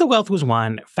is How the Wealth Was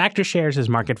Won, Factor Shares as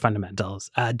Market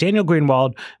Fundamentals. Daniel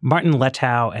Greenwald, Martin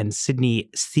Letow, and Sydney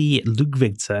C.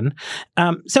 Ludvigsen.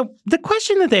 So the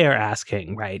question that they are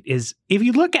asking, right, is if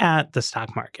you look at the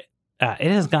stock market,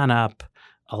 it has gone up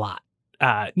a lot.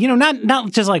 Not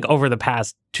just over the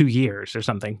past 2 years or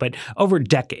something, but over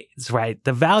decades, right?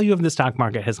 The value of the stock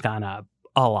market has gone up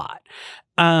a lot.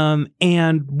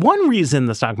 And one reason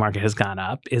the stock market has gone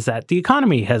up is that the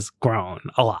economy has grown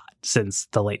a lot since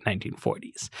the late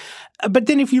 1940s. But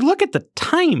then if you look at the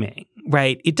timing,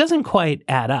 right, it doesn't quite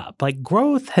add up.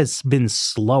 Growth has been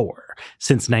slower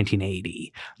since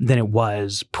 1980 than it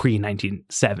was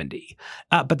pre-1970.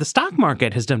 But the stock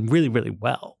market has done really, really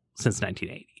well since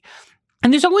 1980.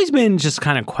 And there's always been just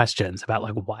kind of questions about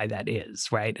why that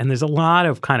is, right? And there's a lot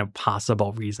of kind of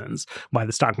possible reasons why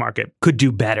the stock market could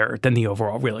do better than the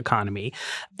overall real economy.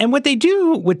 And what they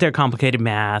do with their complicated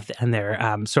math and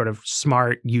their sort of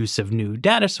smart use of new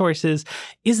data sources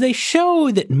is they show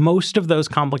that most of those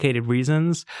complicated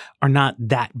reasons are not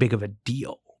that big of a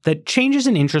deal. That changes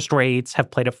in interest rates have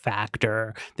played a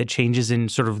factor, that changes in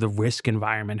sort of the risk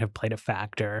environment have played a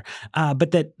factor,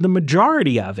 but that the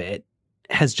majority of it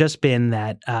has just been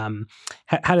that,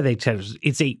 how do they tell us?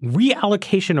 It's a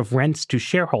reallocation of rents to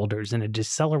shareholders in a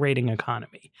decelerating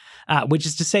economy, which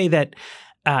is to say that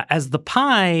as the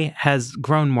pie has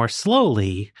grown more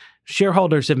slowly,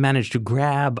 shareholders have managed to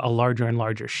grab a larger and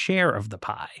larger share of the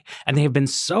pie. And they have been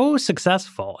so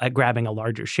successful at grabbing a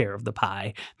larger share of the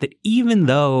pie that even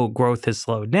though growth has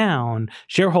slowed down,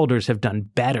 shareholders have done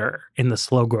better in the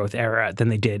slow growth era than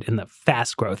they did in the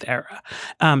fast growth era.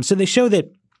 So they show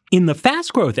that in the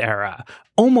fast growth era,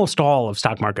 almost all of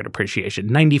stock market appreciation,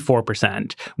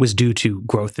 94%, was due to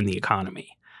growth in the economy.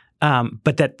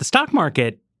 But that the stock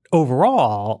market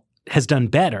overall has done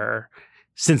better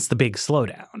since the big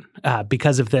slowdown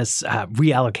because of this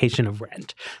reallocation of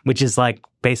rent, which is like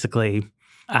basically,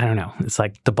 I don't know, it's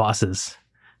like the bosses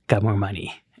got more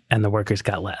money and the workers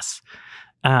got less.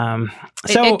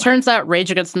 It turns out Rage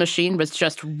Against the Machine was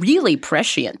just really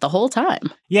prescient the whole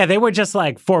time. Yeah, they were just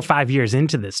like 4 or 5 years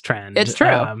into this trend. It's true.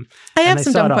 I have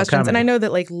some dumb questions, and I know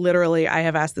that like literally I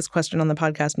have asked this question on the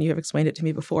podcast and you have explained it to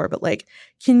me before, but like,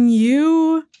 can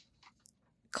you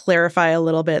clarify a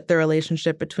little bit the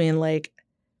relationship between like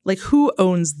who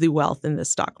owns the wealth in the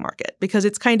stock market? Because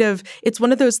it's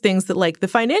one of those things that like the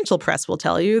financial press will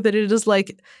tell you that it is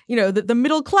like, you know, the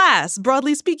middle class,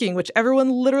 broadly speaking, which everyone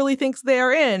literally thinks they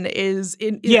are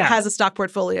has a stock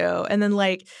portfolio. And then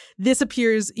like this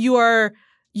appears, you are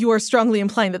strongly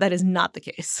implying that that is not the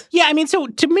case. Yeah, I mean, so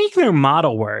to make their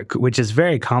model work, which is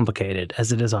very complicated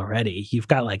as it is already, you've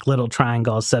got like little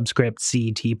triangles, subscript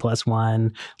C, T plus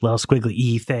 1, little squiggly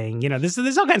E thing. You know, there's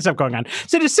all kinds of stuff going on.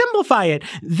 So to simplify it,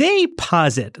 they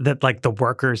posit that like the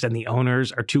workers and the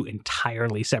owners are two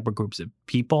entirely separate groups of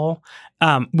people,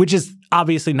 which is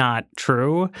obviously not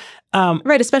true.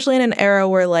 Right, especially in an era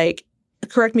where like,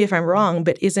 correct me if I'm wrong,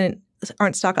 but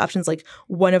aren't stock options like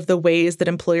one of the ways that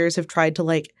employers have tried to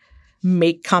like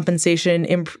make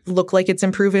compensation look like it's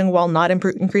improving while not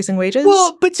increasing wages?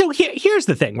 Well, but so here's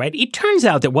the thing, right? It turns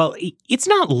out that, well, it's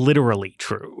not literally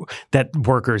true that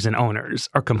workers and owners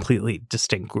are completely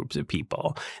distinct groups of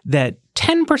people, that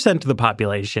 10% of the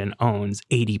population owns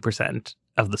 80%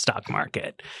 of the stock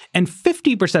market, and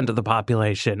 50% of the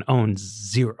population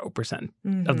owns 0%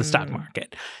 of the stock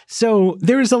market. So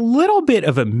there's a little bit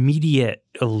of immediate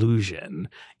illusion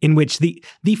in which the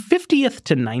 50th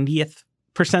to 90th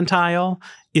percentile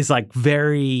is like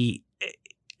it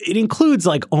includes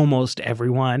like almost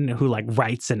everyone who like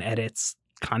writes and edits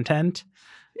content.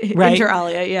 Right? Inter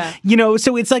alia, yeah. You know,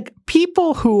 so it's like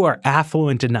people who are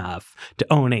affluent enough to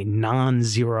own a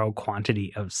non-zero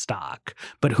quantity of stock,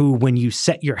 but who, when you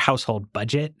set your household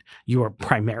budget, you are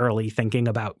primarily thinking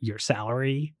about your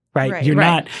salary, right?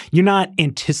 You're not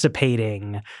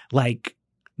anticipating like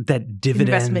that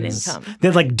dividends, investment income,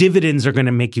 that like dividends are going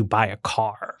to make you buy a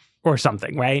car or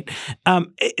something, right?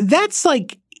 That's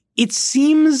like, it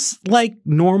seems like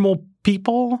normal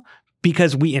people,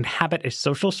 because we inhabit a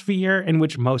social sphere in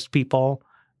which most people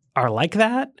are like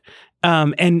that.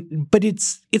 But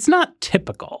it's not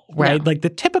typical, right? No. Like the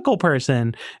typical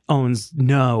person owns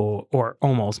no or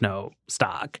almost no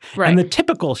stock. Right. And the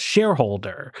typical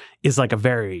shareholder is like a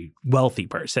very wealthy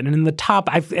person. And in the top,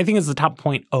 I think it's the top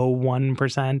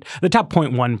 0.01%, the top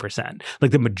 0.1%, like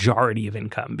the majority of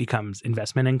income becomes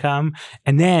investment income.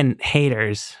 And then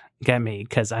haters get me,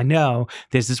 because I know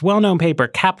there's this well-known paper,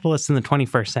 Capitalists in the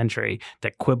 21st Century,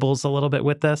 that quibbles a little bit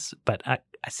with this, but I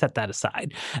set that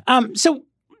aside. So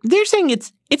they're saying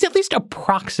it's at least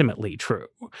approximately true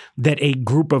that a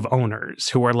group of owners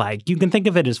who are like, you can think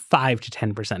of it as 5 to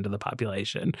 10% of the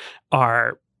population,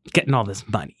 are getting all this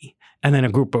money, and then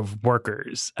a group of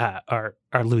workers are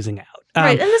losing out.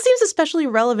 Right, and this seems especially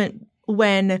relevant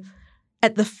when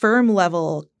at the firm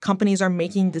level, companies are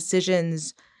making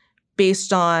decisions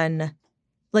based on,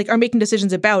 like, are making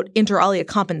decisions about inter alia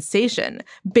compensation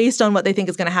based on what they think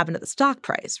is going to happen to the stock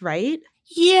price, right?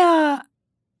 Yeah.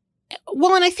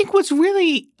 Well, and I think what's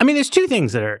really, I mean, there's two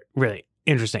things that are really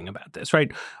interesting about this,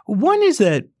 right? One is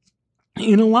that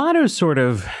in a lot of sort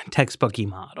of textbooky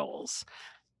models,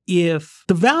 if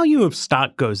the value of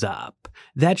stock goes up,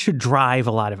 that should drive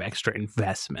a lot of extra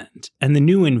investment. And the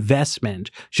new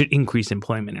investment should increase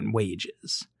employment and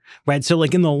wages. Right. So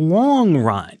like in the long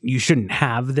run, you shouldn't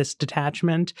have this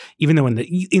detachment, even though in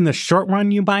the short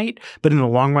run you might. But in the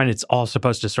long run, it's all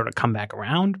supposed to sort of come back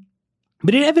around.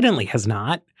 But it evidently has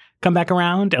not come back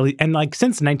around. And like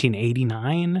since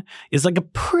 1989 is like a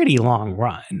pretty long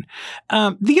run.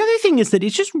 The other thing is that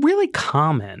it's just really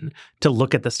common to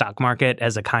look at the stock market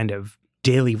as a kind of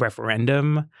daily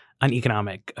referendum on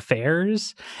economic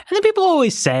affairs. And then people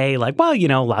always say like, well, you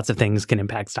know, lots of things can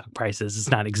impact stock prices.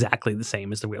 It's not exactly the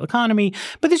same as the real economy.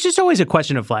 But there's just always a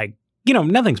question of like, you know,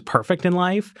 nothing's perfect in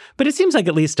life, but it seems like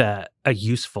at least a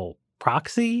useful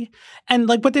proxy. And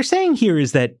like what they're saying here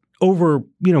is that over,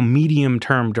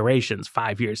 medium-term durations,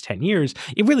 5 years, 10 years,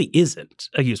 it really isn't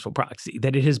a useful proxy,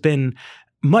 that it has been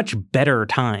much better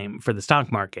time for the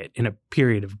stock market in a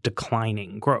period of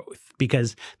declining growth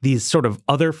because these sort of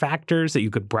other factors that you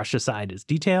could brush aside as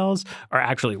details are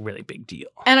actually a really big deal.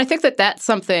 And I think that that's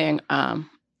something,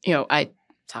 I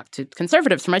talk to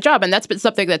conservatives for my job, and that's been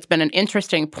something that's been an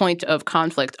interesting point of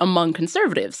conflict among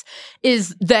conservatives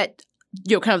is that,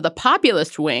 kind of the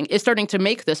populist wing is starting to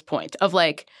make this point of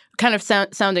like kind of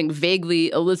sounding vaguely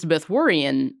Elizabeth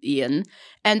Warren-ian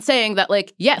and saying that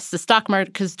like, yes, the stock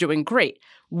market is doing great.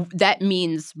 That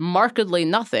means markedly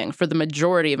nothing for the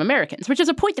majority of Americans, which is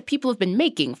a point that people have been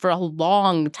making for a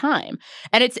long time.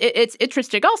 And it's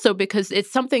interesting also because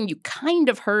it's something you kind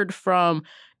of heard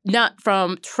not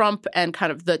from Trump and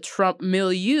kind of the Trump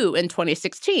milieu in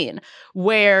 2016,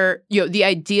 where, the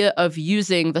idea of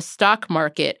using the stock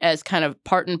market as kind of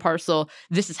part and parcel,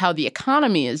 this is how the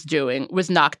economy is doing, was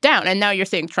knocked down. And now you're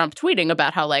seeing Trump tweeting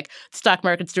about how, like, the stock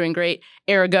market's doing great,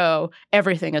 ergo,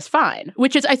 everything is fine,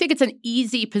 which is, I think it's an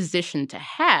easy position to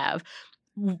have.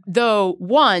 Though,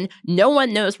 one, no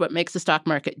one knows what makes the stock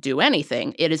market do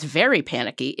anything. It is very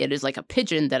panicky. It is like a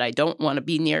pigeon that I don't want to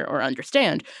be near or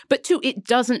understand. But two, it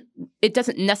doesn't,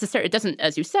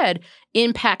 as you said,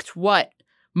 impact what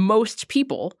most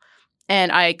people,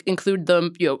 and I include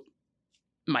them,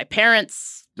 my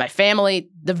parents, my family,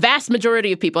 the vast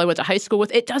majority of people I went to high school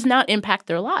with, it does not impact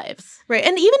their lives. Right.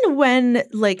 And even when,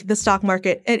 like, the stock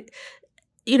market,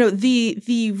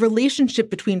 the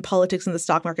relationship between politics and the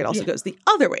stock market also goes the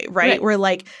other way, right? Where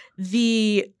like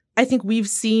I think we've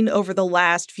seen over the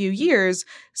last few years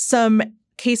some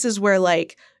cases where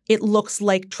like it looks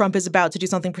like Trump is about to do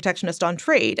something protectionist on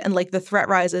trade and like the threat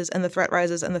rises and the threat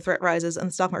rises and the threat rises and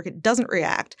the stock market doesn't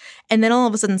react. And then all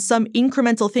of a sudden some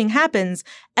incremental thing happens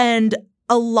and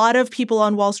a lot of people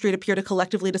on Wall Street appear to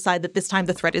collectively decide that this time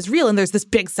the threat is real and there's this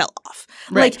big sell-off.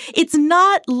 Right. Like, it's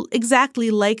not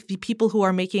exactly like the people who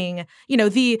are making,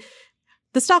 the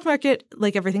stock market,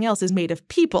 like everything else, is made of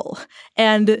people.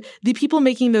 And the people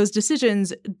making those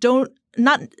decisions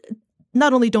not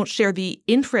only don't share the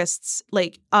interests,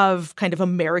 like, of kind of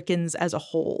Americans as a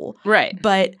whole. Right.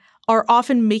 But are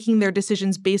often making their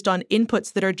decisions based on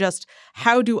inputs that are just,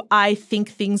 how do I think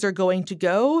things are going to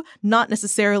go? Not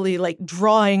necessarily like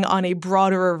drawing on a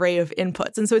broader array of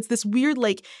inputs. And so it's this weird,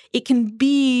 like, it can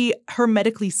be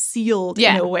hermetically sealed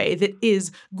in a way that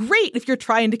is great if you're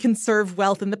trying to conserve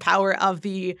wealth and the power of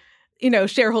the,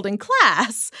 shareholding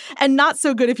class, and not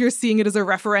so good if you're seeing it as a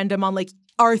referendum on, like,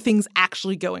 are things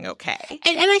actually going okay? And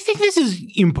I think this is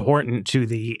important to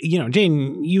the,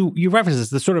 Jane, you reference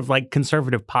this, the sort of like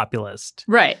conservative populist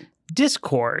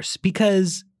discourse,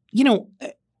 because,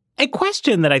 a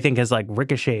question that I think has like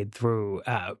ricocheted through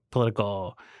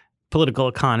political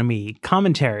economy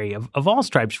commentary of all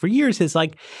stripes for years is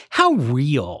like, how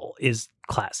real is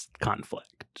class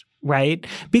conflict? Right?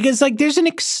 Because like there's an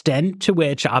extent to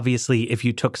which obviously if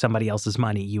you took somebody else's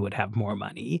money, you would have more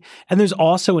money. And there's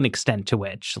also an extent to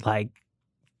which like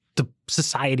the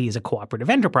society is a cooperative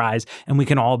enterprise and we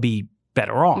can all be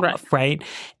better off. Right?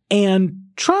 And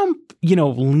Trump,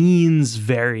 leans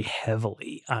very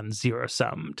heavily on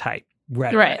zero-sum type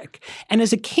rhetoric. Right. And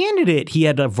as a candidate, he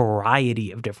had a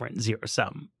variety of different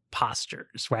zero-sum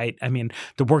postures, right? I mean,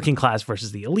 the working class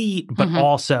versus the elite, but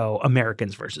also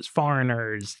Americans versus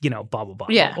foreigners, blah, blah, blah,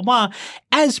 blah, blah, blah.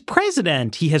 As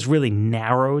president, he has really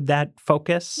narrowed that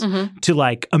focus to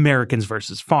like Americans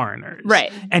versus foreigners.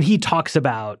 Right. And he talks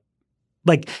about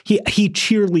like he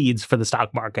cheerleads for the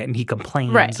stock market and he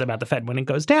complains about the Fed when it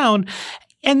goes down.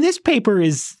 And this paper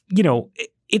is,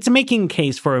 it's making a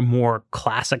case for a more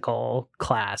classical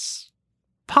class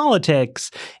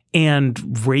politics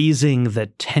and raising the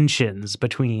tensions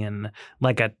between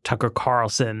like a Tucker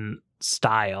Carlson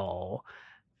style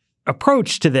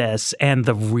approach to this and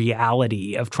the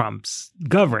reality of Trump's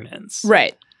governance.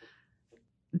 Right.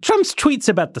 Trump's tweets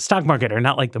about the stock market are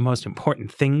not like the most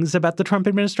important things about the Trump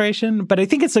administration, but I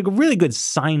think it's like a really good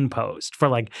signpost for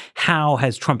like how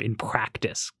has Trump in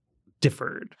practice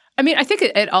differed. I mean, I think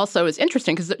it also is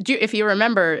interesting because if you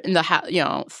remember in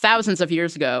the thousands of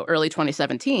years ago, early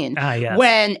 2017,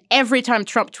 when every time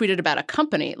Trump tweeted about a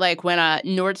company, like when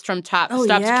Nordstrom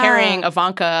stopped carrying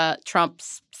Ivanka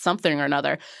Trump's something or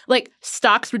another, like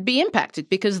stocks would be impacted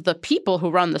because the people who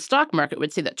run the stock market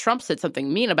would see that Trump said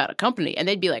something mean about a company and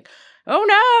they'd be like, oh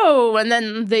no, and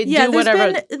then they do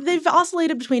whatever. They've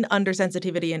oscillated between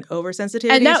undersensitivity and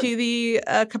oversensitivity to the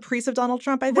caprice of Donald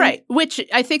Trump, I think. Right, which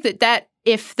I think that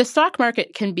if the stock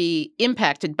market can be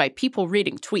impacted by people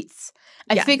reading tweets,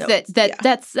 I think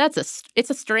it's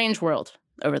a strange world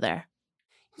over there.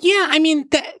 Yeah, I mean,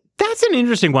 that's an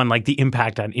interesting one, like the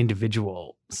impact on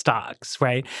individual stocks,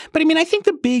 right? But I mean, I think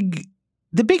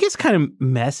the biggest kind of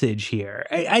message here,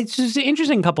 it's just an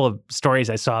interesting couple of stories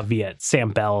I saw via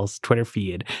Sam Bell's Twitter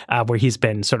feed, where he's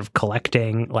been sort of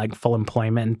collecting like full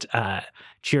employment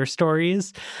cheer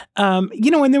stories.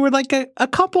 And there were like a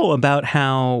couple about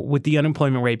how with the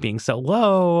unemployment rate being so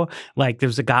low, like there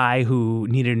was a guy who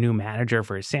needed a new manager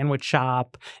for his sandwich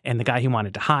shop, and the guy he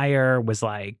wanted to hire was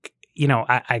like,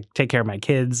 I take care of my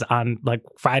kids on like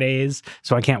Fridays,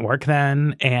 so I can't work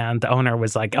then. And the owner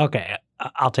was like, okay,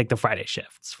 I'll take the Friday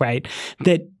shifts, right?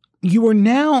 That you are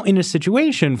now in a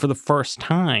situation for the first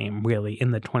time really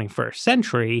in the 21st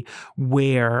century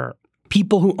where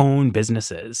people who own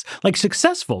businesses, like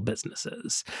successful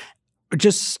businesses,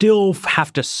 just still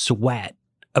have to sweat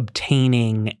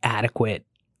obtaining adequate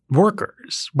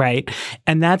workers, right?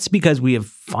 And that's because we have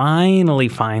finally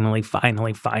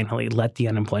let the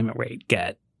unemployment rate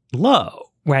get low,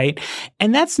 right?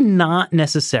 And that's not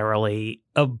necessarily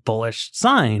a bullish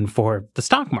sign for the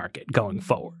stock market going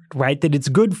forward, right? That it's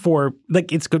good for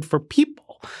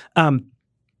people.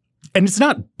 And it's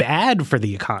not bad for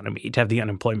the economy to have the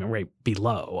unemployment rate be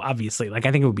low, obviously. Like,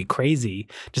 I think it would be crazy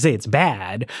to say it's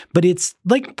bad, but it's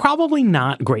like probably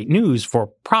not great news for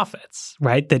profits,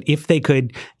 right? That if they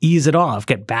could ease it off,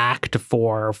 get back to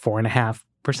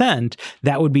 4.5%,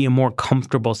 that would be a more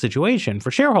comfortable situation for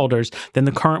shareholders than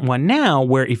the current one now,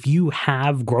 where if you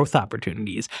have growth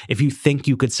opportunities, if you think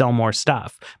you could sell more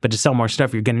stuff, but to sell more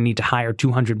stuff, you're going to need to hire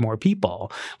 200 more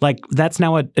people. Like, that's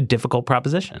now a difficult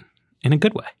proposition in a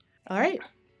good way. All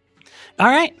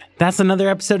right. That's another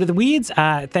episode of The Weeds.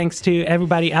 Thanks to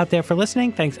everybody out there for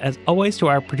listening. Thanks, as always, to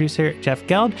our producer, Jeff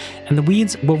Geld. And The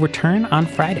Weeds will return on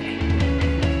Friday.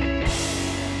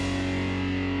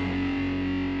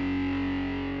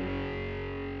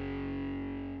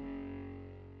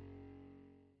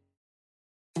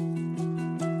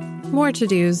 More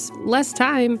to-dos, less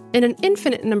time, and an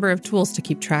infinite number of tools to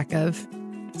keep track of.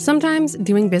 Sometimes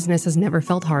doing business has never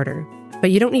felt harder. But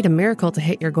you don't need a miracle to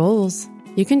hit your goals.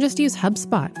 You can just use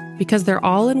HubSpot, because their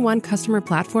all-in-one customer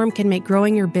platform can make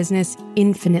growing your business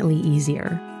infinitely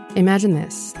easier. Imagine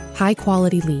this: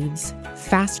 high-quality leads,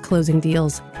 fast closing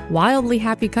deals, wildly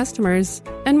happy customers,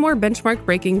 and more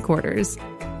benchmark-breaking quarters.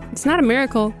 It's not a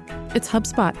miracle, it's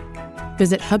HubSpot.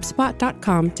 Visit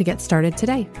HubSpot.com to get started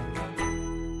today.